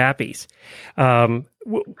thoroughbred appies.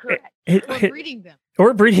 Correct. Or breeding them.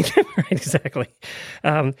 Or breeding them, right, exactly.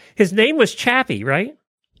 His name was Chappie, right?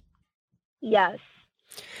 Yes.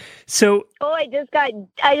 So, I just got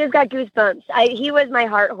goosebumps. He was my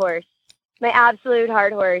heart horse, my absolute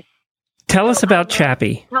heart horse. Tell us about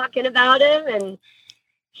Chappie. Talking about him, and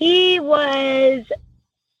he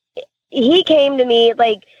came to me,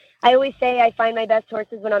 like I always say, I find my best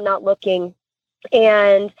horses when I'm not looking.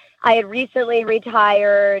 And I had recently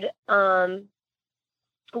retired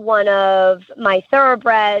one of my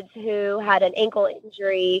thoroughbreds who had an ankle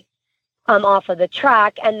injury off of the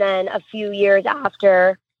track, and then a few years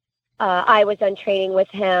after I was done training with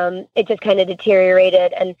him, it just kind of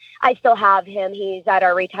deteriorated, and I still have him. He's at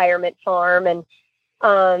our retirement farm, and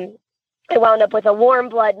I wound up with a warm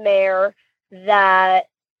blood mare that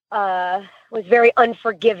was very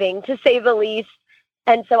unforgiving, to say the least.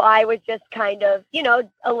 And so I was just kind of,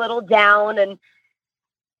 a little down and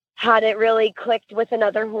hadn't really clicked with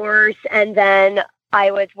another horse. And then I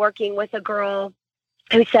was working with a girl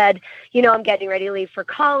who said, I'm getting ready to leave for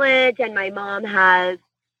college, and my mom has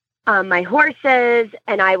my horses,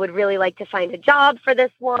 and I would really like to find a job for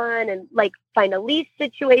this one and find a lease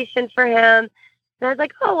situation for him. And I was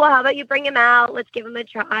like, oh, well, how about you bring him out? Let's give him a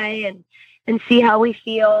try and see how we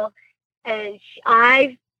feel. And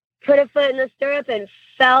I put a foot in the stirrup and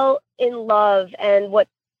fell in love. And what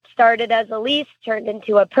started as a lease turned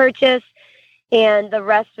into a purchase. And the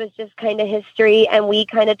rest was just kind of history. And we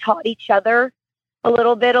kind of taught each other a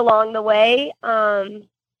little bit along the way. And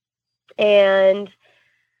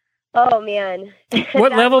oh man.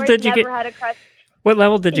 What level did you get? What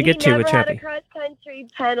level did you get to with Chappie? He never had a cross-country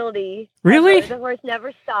penalty. Really? The horse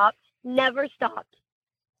never stopped. Never stopped.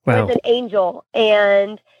 Wow. He was an angel.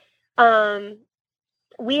 And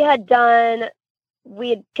we had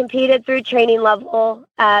competed through training level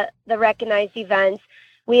at the recognized events.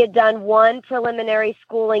 We had done one preliminary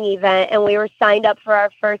schooling event, and we were signed up for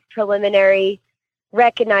our first preliminary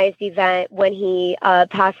recognized event when he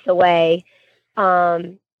passed away.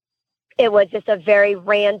 It was just a very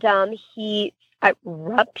random. He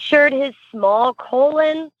ruptured his small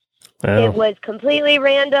colon. Wow. It was completely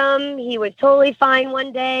random. He was totally fine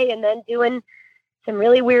one day, and then doing some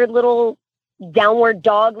really weird little downward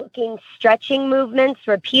dog looking stretching movements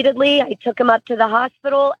repeatedly. I took him up to the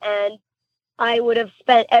hospital, and I would have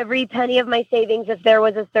spent every penny of my savings if there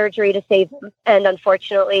was a surgery to save him. And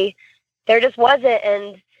unfortunately, there just wasn't.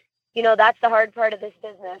 And, that's the hard part of this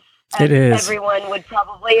business. It is. Everyone would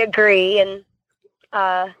probably agree. And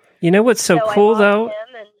what's so cool, though,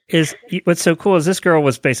 is this girl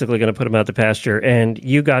was basically going to put him out to pasture, and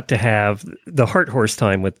you got to have the heart horse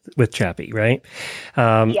time with Chappie, right?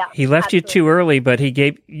 Yeah, he left you too early, but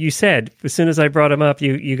you said, as soon as I brought him up,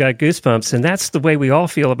 you got goosebumps, and that's the way we all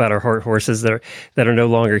feel about our heart horses that are no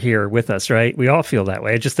longer here with us, right? We all feel that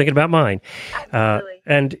way. Just thinking about mine. Absolutely.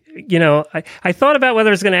 And, I thought about whether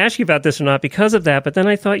I was going to ask you about this or not because of that, but then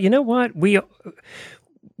I thought, you know what?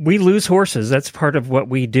 We lose horses. That's part of what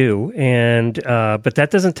we do. And, but that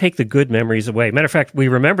doesn't take the good memories away. Matter of fact, we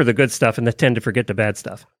remember the good stuff and they tend to forget the bad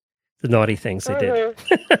stuff, the naughty things they did.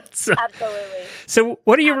 Absolutely. So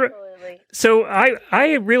what are you, so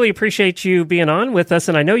I really appreciate you being on with us.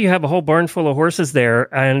 And I know you have a whole barn full of horses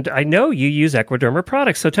there, and I know you use Equiderma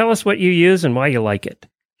products. So tell us what you use and why you like it.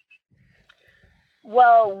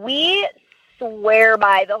 Well, we swear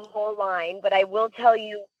by the whole line, but I will tell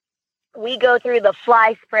you, we go through the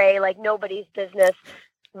fly spray like nobody's business.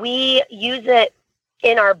 We use it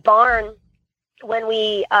in our barn when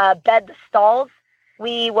we bed the stalls.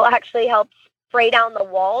 We will actually help spray down the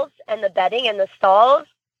walls and the bedding and the stalls.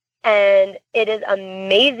 And it is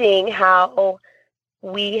amazing how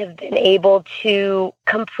we have been able to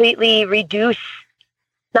completely reduce,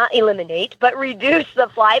 not eliminate, but reduce the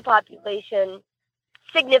fly population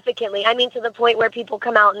significantly. I mean, to the point where people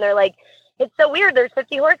come out and they're like, it's so weird. There's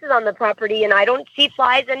 50 horses on the property and I don't see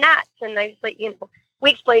flies and gnats. And I was like,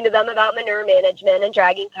 we explained to them about manure management and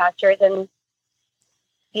dragging pastures and,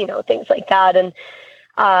 things like that. And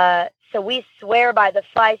so we swear by the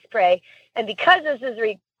fly spray. And because this is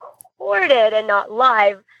recorded and not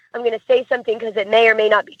live, I'm going to say something because it may or may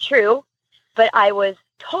not be true. But I was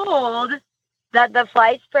told that the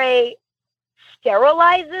fly spray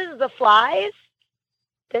sterilizes the flies.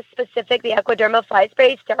 This specific, the Equiderma fly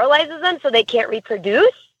spray sterilizes them so they can't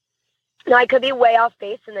reproduce. Now, I could be way off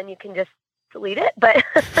base, and then you can just delete it. But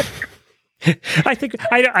I think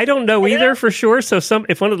I don't know either for sure. So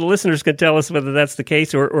if one of the listeners could tell us whether that's the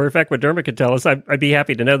case, or if Equiderma could tell us, I'd be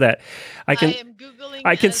happy to know that. I am Googling.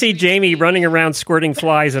 I can see Jamie running around squirting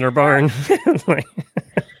flies in her barn.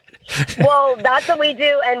 Well, that's what we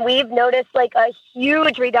do, and we've noticed like a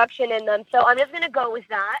huge reduction in them. So I'm just going to go with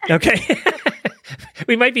that. Okay.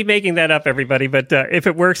 We might be making that up, everybody, but if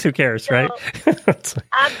it works, who cares, right? Absolutely.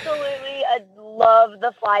 I love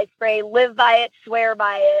the fly spray. Live by it. Swear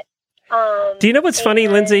by it. Do you know what's funny,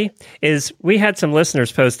 Lindsay, is we had some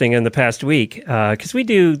listeners posting in the past week, because we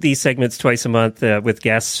do these segments twice a month with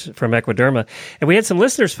guests from Equiderma, and we had some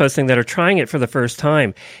listeners posting that are trying it for the first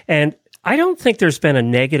time. And I don't think there's been a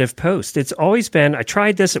negative post. It's always been, I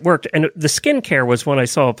tried this, it worked. And the skincare was one I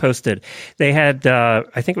saw posted. They had,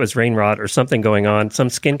 I think it was rain rot or something going on,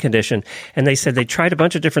 some skin condition. And they said they tried a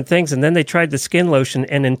bunch of different things. And then they tried the skin lotion.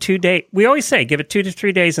 And in 2 days, we always say, give it 2 to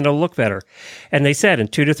 3 days and it'll look better. And they said in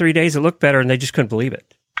 2 to 3 days, it looked better. And they just couldn't believe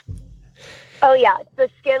it. Oh, yeah.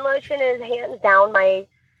 The skin lotion is hands down my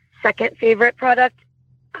second favorite product.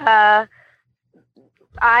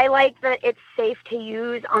 I like that it's safe to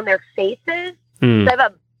use on their faces. So I have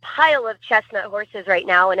a pile of chestnut horses right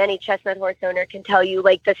now, and any chestnut horse owner can tell you,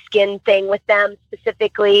 like, the skin thing with them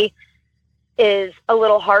specifically is a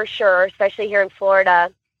little harsher, especially here in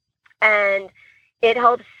Florida. And it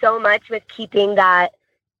helps so much with keeping that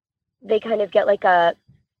they kind of get like a,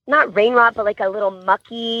 not rain rot, but like a little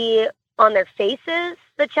mucky on their faces,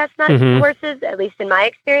 the chestnut horses, at least in my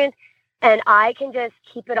experience. And I can just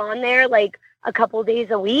keep it on there like a couple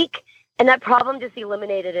days a week, and that problem just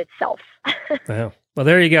eliminated itself. Wow. Well,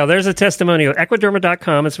 there you go. There's a testimonial.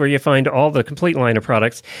 Equiderma.com is where you find all the complete line of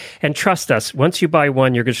products. And trust us, once you buy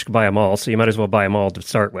one, you're just going to buy them all. So you might as well buy them all to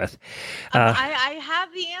start with. I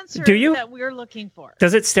have the answer that we're looking for.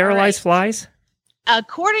 Does it sterilize flies?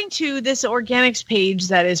 According to this organics page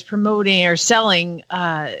that is promoting or selling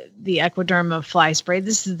the Equiderma fly spray,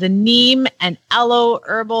 this is the neem and aloe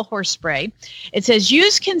herbal horse spray. It says,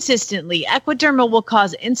 used consistently, Equiderma will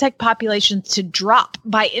cause insect populations to drop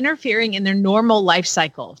by interfering in their normal life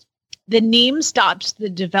cycle. The neem stops the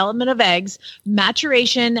development of eggs,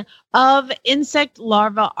 maturation of insect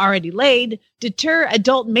larvae already laid, deter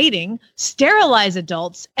adult mating, sterilize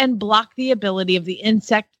adults, and block the ability of the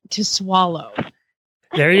insect to swallow.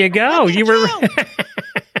 There you go. You were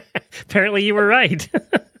apparently you were right.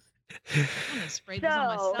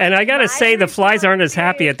 And I got to say, the flies aren't as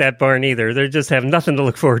happy at that barn either. They just have nothing to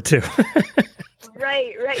look forward to.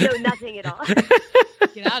 Right. No, nothing at all.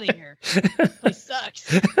 Get out of here. This place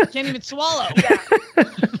sucks. Can't even swallow. Yeah.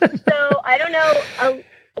 So I don't know.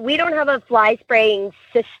 We don't have a fly spraying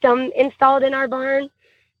system installed in our barn,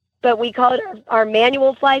 but we call it our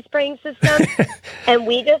manual fly spraying system, and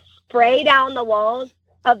we just spray down the walls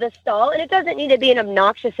of the stall, and it doesn't need to be an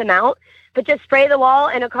obnoxious amount, but just spray the wall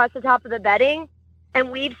and across the top of the bedding,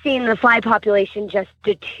 and we've seen the fly population just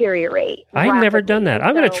deteriorate. I've never done that.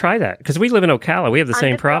 I'm going to try that because we live in Ocala. We have the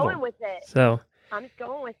same problem. Going with it. So I'm just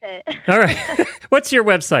going with it. All right. What's your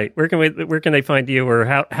website? Where can they find you, or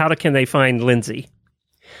how can they find Lindsay?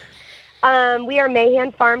 We are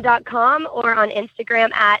mayhanfarm.com or on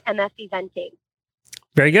Instagram at MFEventing.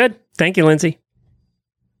 Very good. Thank you, Lindsay.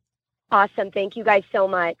 Awesome. Thank you guys so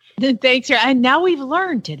much. Thanks. And now we've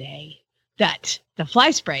learned today that the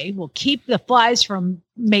fly spray will keep the flies from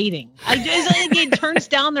mating. It turns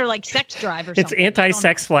down their like sex drive or something. It's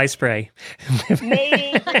anti-sex fly spray.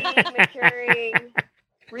 Mating, maturing,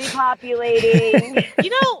 repopulating.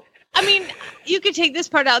 I mean, you could take this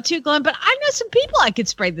part out too, Glenn, but I know some people I could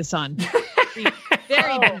spray this on.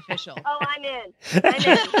 Very beneficial. Oh, I'm in.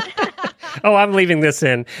 Oh, I'm leaving this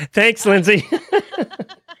in. Thanks, Lindsay.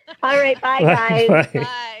 All right. Bye, guys.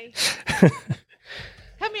 Bye.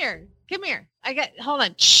 Come here. Hold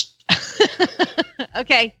on. Shh.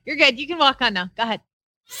 Okay. You're good. You can walk on now. Go ahead.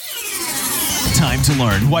 Time to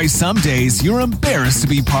learn why some days you're embarrassed to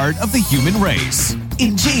be part of the human race.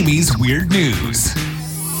 In Jamie's Weird News.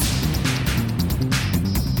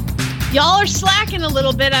 Y'all are slacking a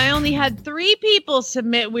little bit. I only had 3 people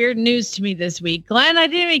submit weird news to me this week. Glenn, I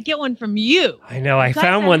didn't even get one from you. I know. I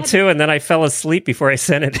found one too, and then I fell asleep before I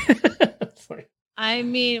sent it. I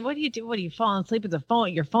mean, what do you do? What do you fall asleep with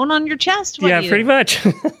your phone on your chest? What Yeah, do you pretty do? much.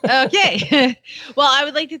 Okay. Well, I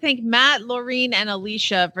would like to thank Matt, Laureen, and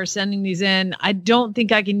Alicia for sending these in. I don't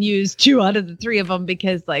think I can use 2 out of the 3 of them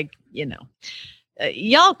because,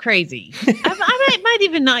 y'all crazy. I might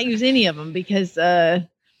even not use any of them because, I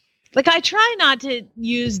try not to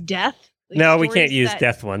use death. No, we can't use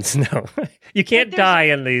death ones. No, you can't die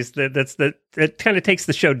in these. It kind of takes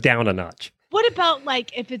the show down a notch. What about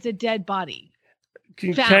if it's a dead body?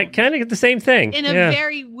 Kind of the same thing. In a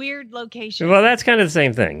very weird location. Well, that's kind of the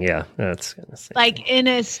same thing. Yeah, that's kind of the same thing. In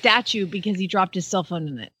a statue because he dropped his cell phone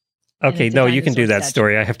in it. Okay, no, you can do that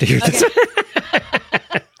story. I have to hear this.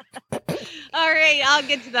 All right, I'll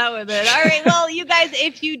get to that one then. All right, well, you guys,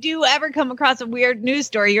 if you do ever come across a weird news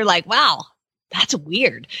story, you're like, wow, that's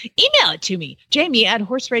weird. Email it to me,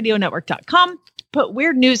 jamie@horseradionetwork.com. Put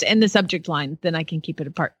weird news in the subject line, then I can keep it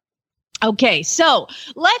apart. Okay, so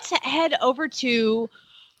let's head over to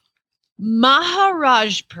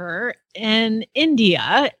Maharajpur in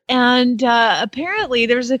India. And apparently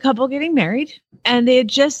there's a couple getting married and they had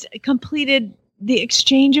just completed the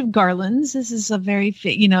exchange of garlands. This is a very,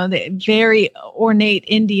 very ornate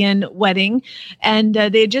Indian wedding. And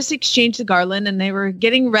they had just exchanged the garland and they were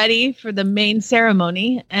getting ready for the main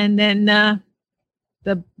ceremony. And then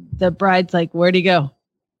the bride's like, where'd he go?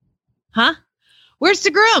 Huh? Where's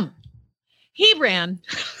the groom? He ran.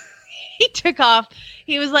 He took off.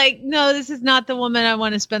 He was like, no, this is not the woman I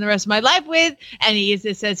want to spend the rest of my life with. And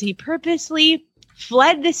it says he purposely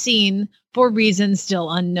fled the scene for reasons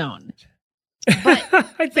still unknown. But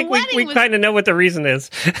I think we kind of know what the reason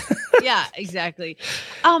is. Yeah, exactly.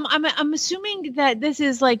 I'm assuming that this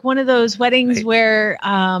is like one of those weddings where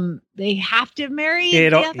they have to marry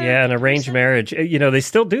the other an arranged marriage. They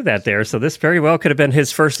still do that there. So this very well could have been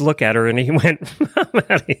his first look at her, and he went, "I'm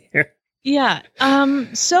out of here." Yeah.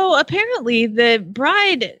 So apparently the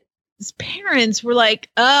bride's parents were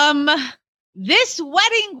like, this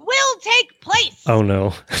wedding will take place. Oh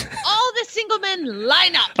no. All the single men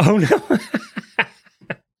line up. Oh no.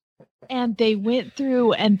 And they went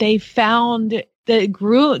through and they found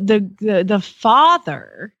the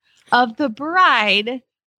father of the bride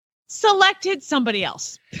selected somebody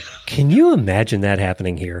else. Can you imagine that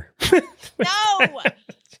happening here? No.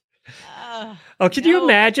 Can you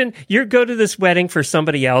imagine? You go to this wedding for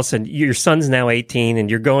somebody else, and your son's now 18, and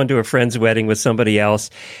you're going to a friend's wedding with somebody else,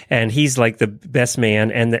 and he's like the best man,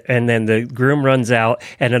 and then the groom runs out,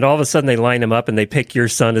 and then all of a sudden they line him up, and they pick your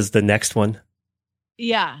son as the next one.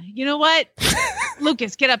 Yeah. You know what?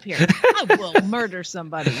 Lucas, get up here. I will murder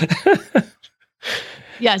somebody.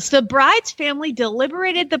 Yes, the bride's family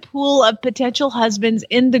deliberated the pool of potential husbands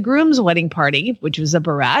in the groom's wedding party, which was a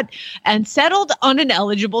barat, and settled on an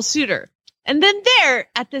eligible suitor. And then there,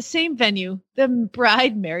 at the same venue, the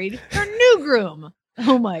bride married her new groom.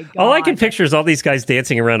 Oh, my God. All I can picture is all these guys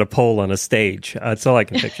dancing around a pole on a stage. That's all I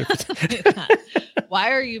can picture.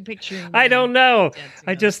 Why are you picturing? I don't know.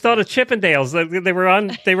 I just thought of Chippendales. They were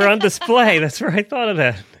on display. That's where I thought of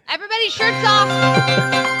that. Everybody, shirts off.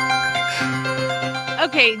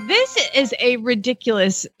 Okay, this is a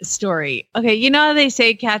ridiculous story. Okay, you know how they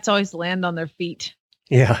say cats always land on their feet?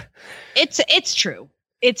 Yeah. It's true.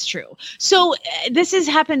 It's true. So this has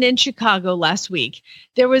happened in Chicago last week.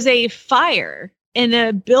 There was a fire in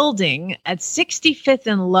a building at 65th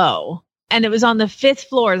and Low, and it was on the 5th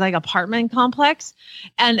floor, like apartment complex,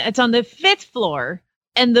 and it's on the 5th floor,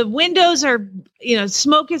 and the windows are,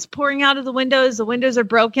 smoke is pouring out of the windows. The windows are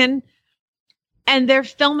broken, and they're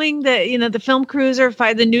filming the film crews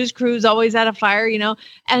the news crews always at a fire,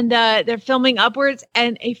 and they're filming upwards,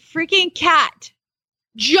 and a freaking cat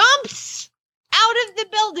jumps out of the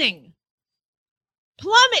building,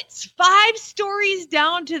 plummets 5 stories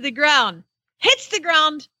down to the ground, hits the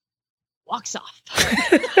ground, walks off.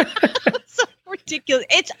 So ridiculous.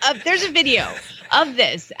 There's a video of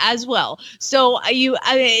this as well. So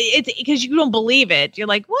it's because you don't believe it. You're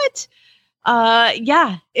like, what?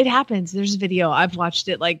 Yeah, it happens. There's a video. I've watched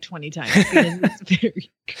it like 20 times. It's very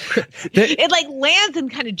crazy. It like lands and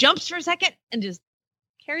kind of jumps for a second and just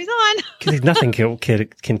carries on. Nothing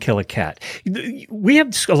can kill a cat. We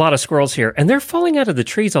have a lot of squirrels here, and they're falling out of the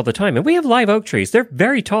trees all the time. And we have live oak trees. They're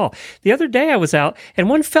very tall. The other day I was out, and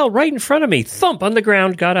one fell right in front of me, thump on the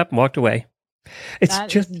ground, got up, and walked away. It's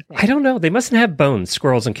just, I don't know. They mustn't have bones,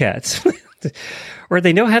 squirrels and cats. Or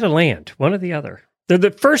they know how to land, one or the other. They're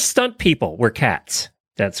the first stunt people were cats.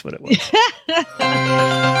 That's what it was.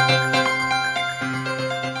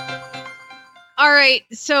 All right.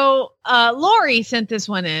 So Lori sent this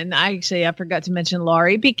one in. I forgot to mention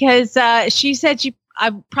Lori because she said I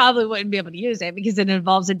probably wouldn't be able to use it because it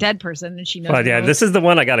involves a dead person, and she knows. Well, yeah, this is the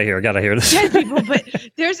one I gotta hear. This. Dead people, but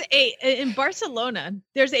in Barcelona,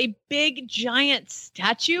 there's a big giant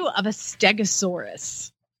statue of a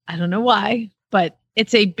Stegosaurus. I don't know why, but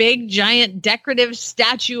it's a big giant decorative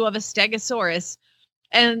statue of a Stegosaurus,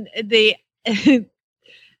 and the thing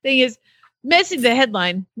is missing. The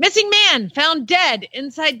headline: "Missing man found dead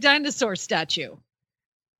inside dinosaur statue."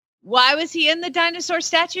 Why was he in the dinosaur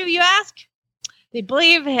statue, you ask? They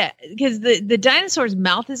believe because the dinosaur's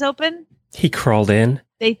mouth is open. He crawled in.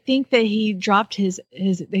 They think that he dropped his.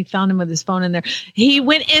 They found him with his phone in there. He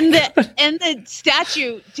went in the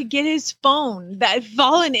statue to get his phone that had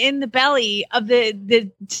fallen in the belly of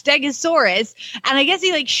the Stegosaurus, and I guess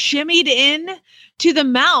he like shimmied in to the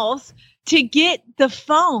mouth to get the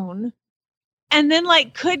phone. And then,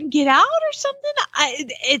 like, couldn't get out or something.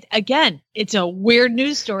 It's a weird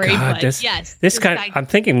news story. God, but yes, this guy. I'm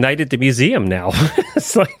thinking night at the museum now.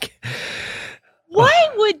 It's like,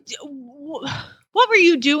 what were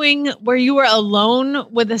you doing where you were alone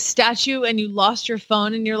with a statue and you lost your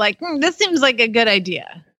phone and you're like, this seems like a good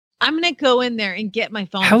idea. I'm gonna go in there and get my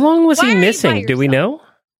phone. How long was he missing? Do we know?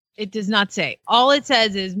 It does not say. All it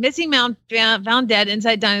says is missing man found dead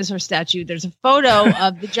inside dinosaur statue. There's a photo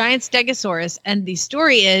of the giant Stegosaurus, and the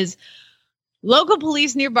story is local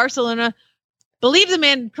police near Barcelona believe the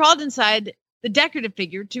man crawled inside the decorative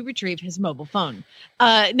figure to retrieve his mobile phone.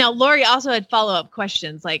 Now, Lori also had follow-up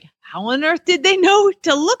questions like, how on earth did they know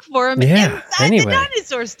to look for him inside the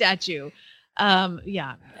dinosaur statue? Well,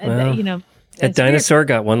 that dinosaur weird.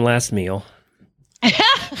 Got one last meal.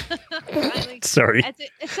 Sorry.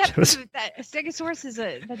 Except that Stegosaurus is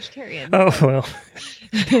a vegetarian. Oh, well.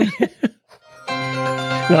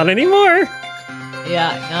 Not anymore.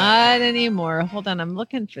 Yeah, not anymore. Hold on, I'm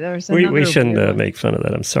looking for there was we shouldn't make fun of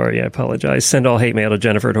that. I'm sorry. I apologize. Send all hate mail to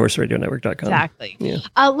Jennifer@horseradionetwork.com. Exactly. Yeah.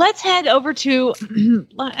 Let's head over to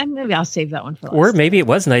maybe I'll save that one for last. Or maybe it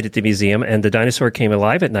was night at the museum and the dinosaur came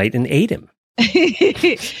alive at night and ate him.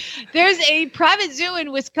 There's a private zoo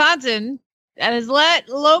in Wisconsin that has let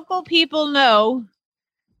local people know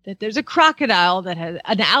that there's a crocodile that has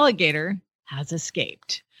an alligator has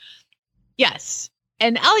escaped. Yes.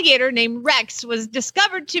 An alligator named Rex was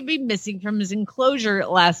discovered to be missing from his enclosure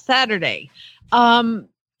last Saturday.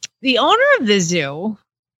 The owner of the zoo,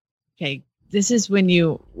 okay, this is when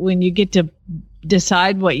you get to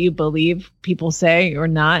decide what you believe people say or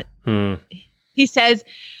not. He says,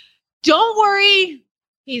 don't worry,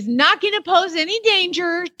 he's not going to pose any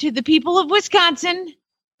danger to the people of Wisconsin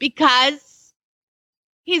because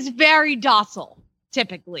he's very docile,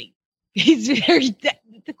 typically.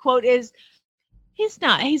 The quote is, he's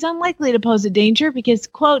unlikely to pose a danger because,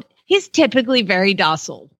 quote, he's typically very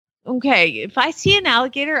docile. Okay, if I see an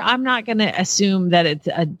alligator, I'm not going to assume that it's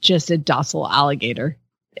just a docile alligator.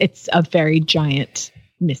 It's a very giant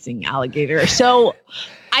missing alligator. So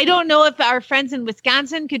I don't know if our friends in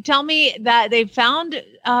Wisconsin could tell me that they found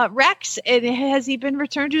Rex. Has he been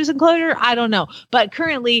returned to his enclosure? I don't know. But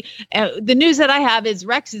currently, the news that I have is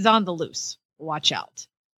Rex is on the loose. Watch out.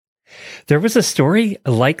 There was a story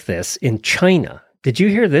like this in China. Did you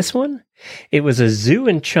hear this one? It was a zoo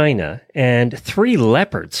in China, and 3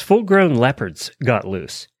 leopards, full-grown leopards, got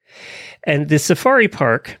loose. And the safari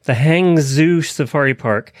park, the Hangzhou Safari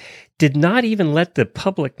Park, did not even let the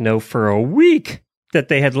public know for a week that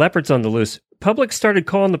they had leopards on the loose. Public started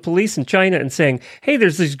calling the police in China and saying, hey,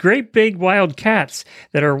 there's these great big wild cats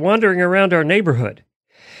that are wandering around our neighborhood.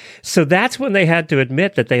 So that's when they had to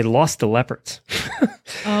admit that they lost the leopards.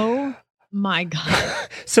 Oh my God.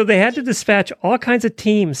 So they had to dispatch all kinds of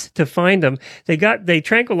teams to find them. They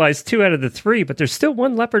tranquilized 2 out of the 3, but there's still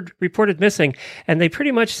 1 leopard reported missing. And they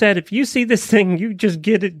pretty much said, if you see this thing, you just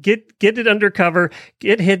get it under cover,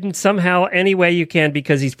 get hidden somehow any way you can,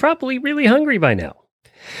 because he's probably really hungry by now.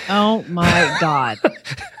 Oh my God.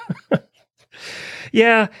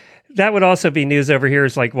 Yeah. That would also be news over here,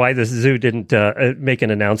 is like why the zoo didn't make an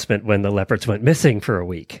announcement when the leopards went missing for a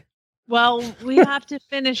week. Well, we have to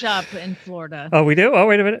finish up in Florida. Oh, we do? Oh,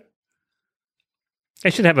 wait a minute. I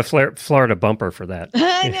should have a Florida bumper for that.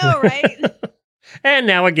 I know, right? And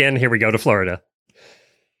now again, here we go to Florida.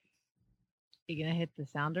 You going to hit the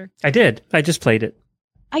sounder? I did. I just played it.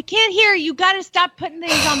 I can't hear. You got to stop putting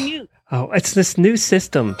things on mute. Oh, it's this new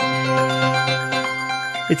system.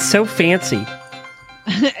 It's so fancy.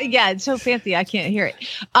 Yeah, it's so fancy. I can't hear it.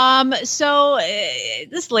 So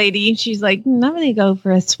this lady, she's like, I'm going to go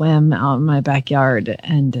for a swim out in my backyard.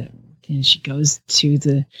 And she goes to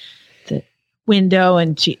the window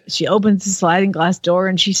and she opens the sliding glass door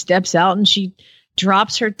and she steps out and she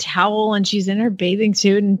drops her towel and she's in her bathing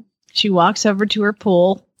suit and she walks over to her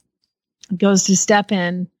pool. goes to step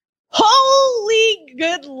in. Holy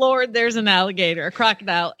good Lord, there's an alligator, a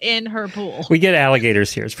crocodile in her pool. We get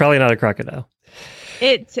alligators here. It's probably not a crocodile.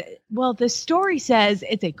 The story says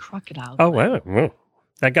it's a crocodile. Oh, wow. Well,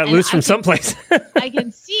 that got loose from someplace. I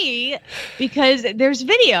can see because there's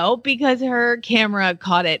video because her camera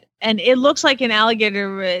caught it. And it looks like an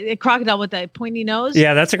alligator, a crocodile with a pointy nose.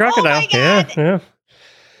 Yeah, that's a crocodile. Oh my God. Yeah.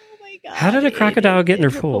 Oh my God. How did a crocodile get in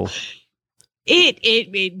her pool?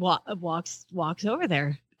 It walks over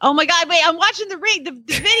there. Oh my God! Wait, I'm watching the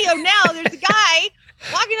video now. There's a guy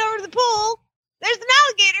walking over to the pool. There's an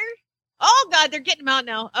alligator. Oh God, they're getting him out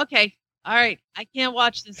now. Okay, all right. I can't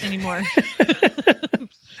watch this anymore.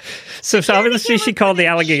 So obviously she called the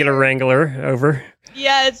alligator wrangler over.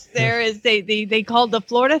 Yes, there is. They called the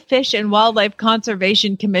Florida Fish and Wildlife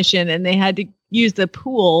Conservation Commission, and they had to use the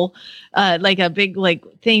pool, like a big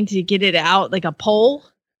thing to get it out, like a pole.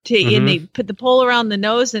 And they put the pole around the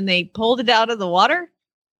nose, and they pulled it out of the water.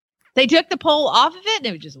 They took the pole off of it,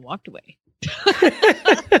 and it just walked away.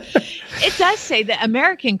 It does say that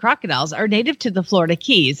American crocodiles are native to the Florida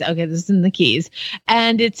Keys. Okay, this is in the Keys,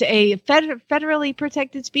 and it's a federally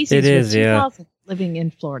protected species. It is, yeah. Living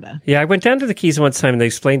in Florida. Yeah, I went down to the Keys once time, and they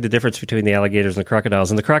explained the difference between the alligators and the crocodiles.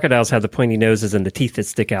 And the crocodiles have the pointy noses and the teeth that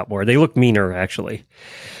stick out more. They look meaner, actually.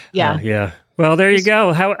 Yeah. Yeah. Well, there you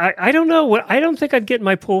go. I don't know. I don't think I'd get in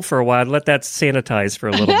my pool for a while. I'd let that sanitize for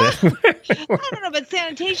a little bit. I don't know about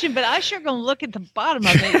sanitation, but I sure gonna look at the bottom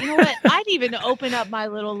of it. You know what? I'd even open up my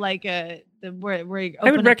little where you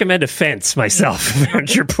I would recommend a fence myself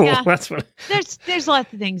around your pool. Yeah. That's what. There's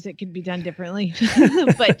lots of things that could be done differently,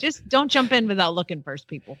 but just don't jump in without looking first,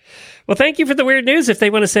 people. Well, thank you for the weird news. If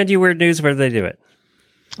they want to send you weird news, where do they do it?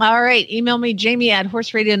 All right, email me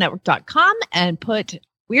Jamie@horseradionetwork.com and put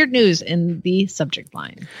weird news in the subject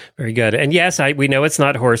line. Very good. And yes, we know it's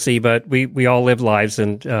not horsey, but we all live lives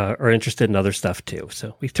and are interested in other stuff too.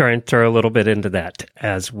 So we try and throw a little bit into that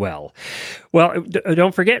as well. Well,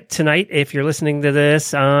 don't forget tonight, if you're listening to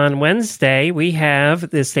this on Wednesday, we have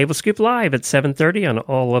the Stable Scoop Live at 7:30 on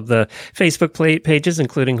all of the Facebook pages,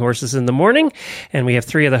 including Horses in the Morning. And we have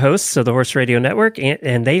 3 of the hosts of the Horse Radio Network,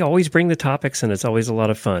 and they always bring the topics, and it's always a lot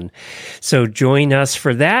of fun. So join us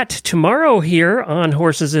for that. Tomorrow here on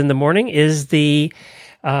Horses in the Morning is the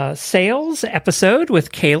sales episode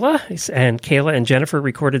with Kayla, and Kayla and Jennifer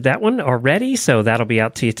recorded that one already, so that'll be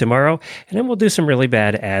out to you tomorrow, and then we'll do some really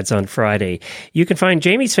bad ads on Friday. You can find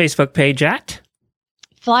Jamie's Facebook page at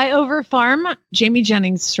Flyover Farm, Jamie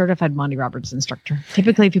Jennings, certified Monty Roberts instructor.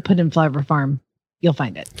 Typically, if you put in Flyover Farm, you'll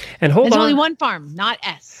find it. And There's only one farm, not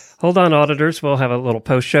S. Hold on, auditors. We'll have a little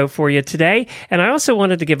post show for you today. And I also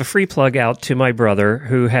wanted to give a free plug out to my brother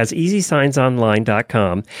who has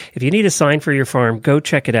EasySignsOnline.com. If you need a sign for your farm, go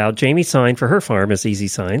check it out. Jamie's sign for her farm is Easy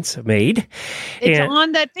Signs made. It's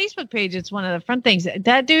on that Facebook page. It's one of the front things.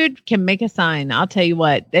 That dude can make a sign. I'll tell you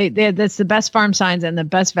what. That's the best farm signs and the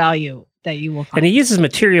best value that you will find. And he uses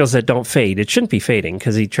materials that don't fade. It shouldn't be fading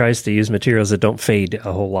because he tries to use materials that don't fade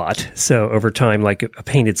a whole lot. So over time, like a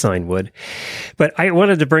painted sign would. But I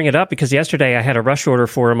wanted to bring it up because yesterday I had a rush order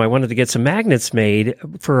for him. I wanted to get some magnets made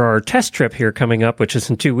for our test trip here coming up, which is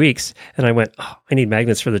in 2 weeks. And I went, I need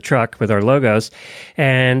magnets for the truck with our logos.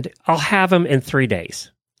 And I'll have them in 3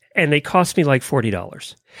 days. And they cost me like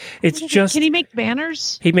 $40. It's just. Can he make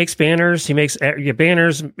banners? He makes banners. He makes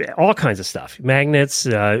banners, all kinds of stuff. Magnets,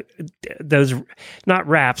 those not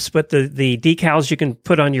wraps, but the decals you can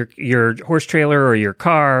put on your horse trailer or your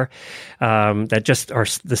car, that just are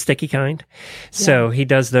the sticky kind. So he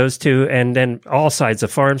does those too, and then all sides of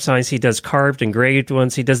farm signs. He does carved, engraved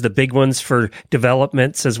ones. He does the big ones for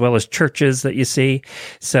developments as well as churches that you see.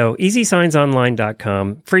 So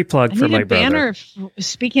EasySignsOnline.com. Free plug for my brother.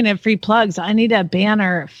 Speaking of free plugs, I need a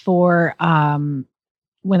banner for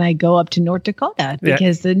when I go up to North Dakota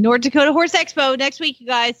because the North Dakota Horse Expo next week, you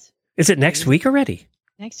guys. Is it next week already?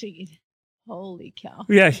 Next week. Holy cow.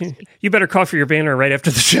 Yeah, you better call for your banner right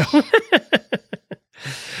after the show.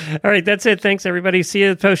 All right, that's it. Thanks, everybody. See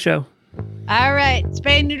you at the post show. All right.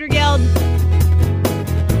 Spay and neuter Guild.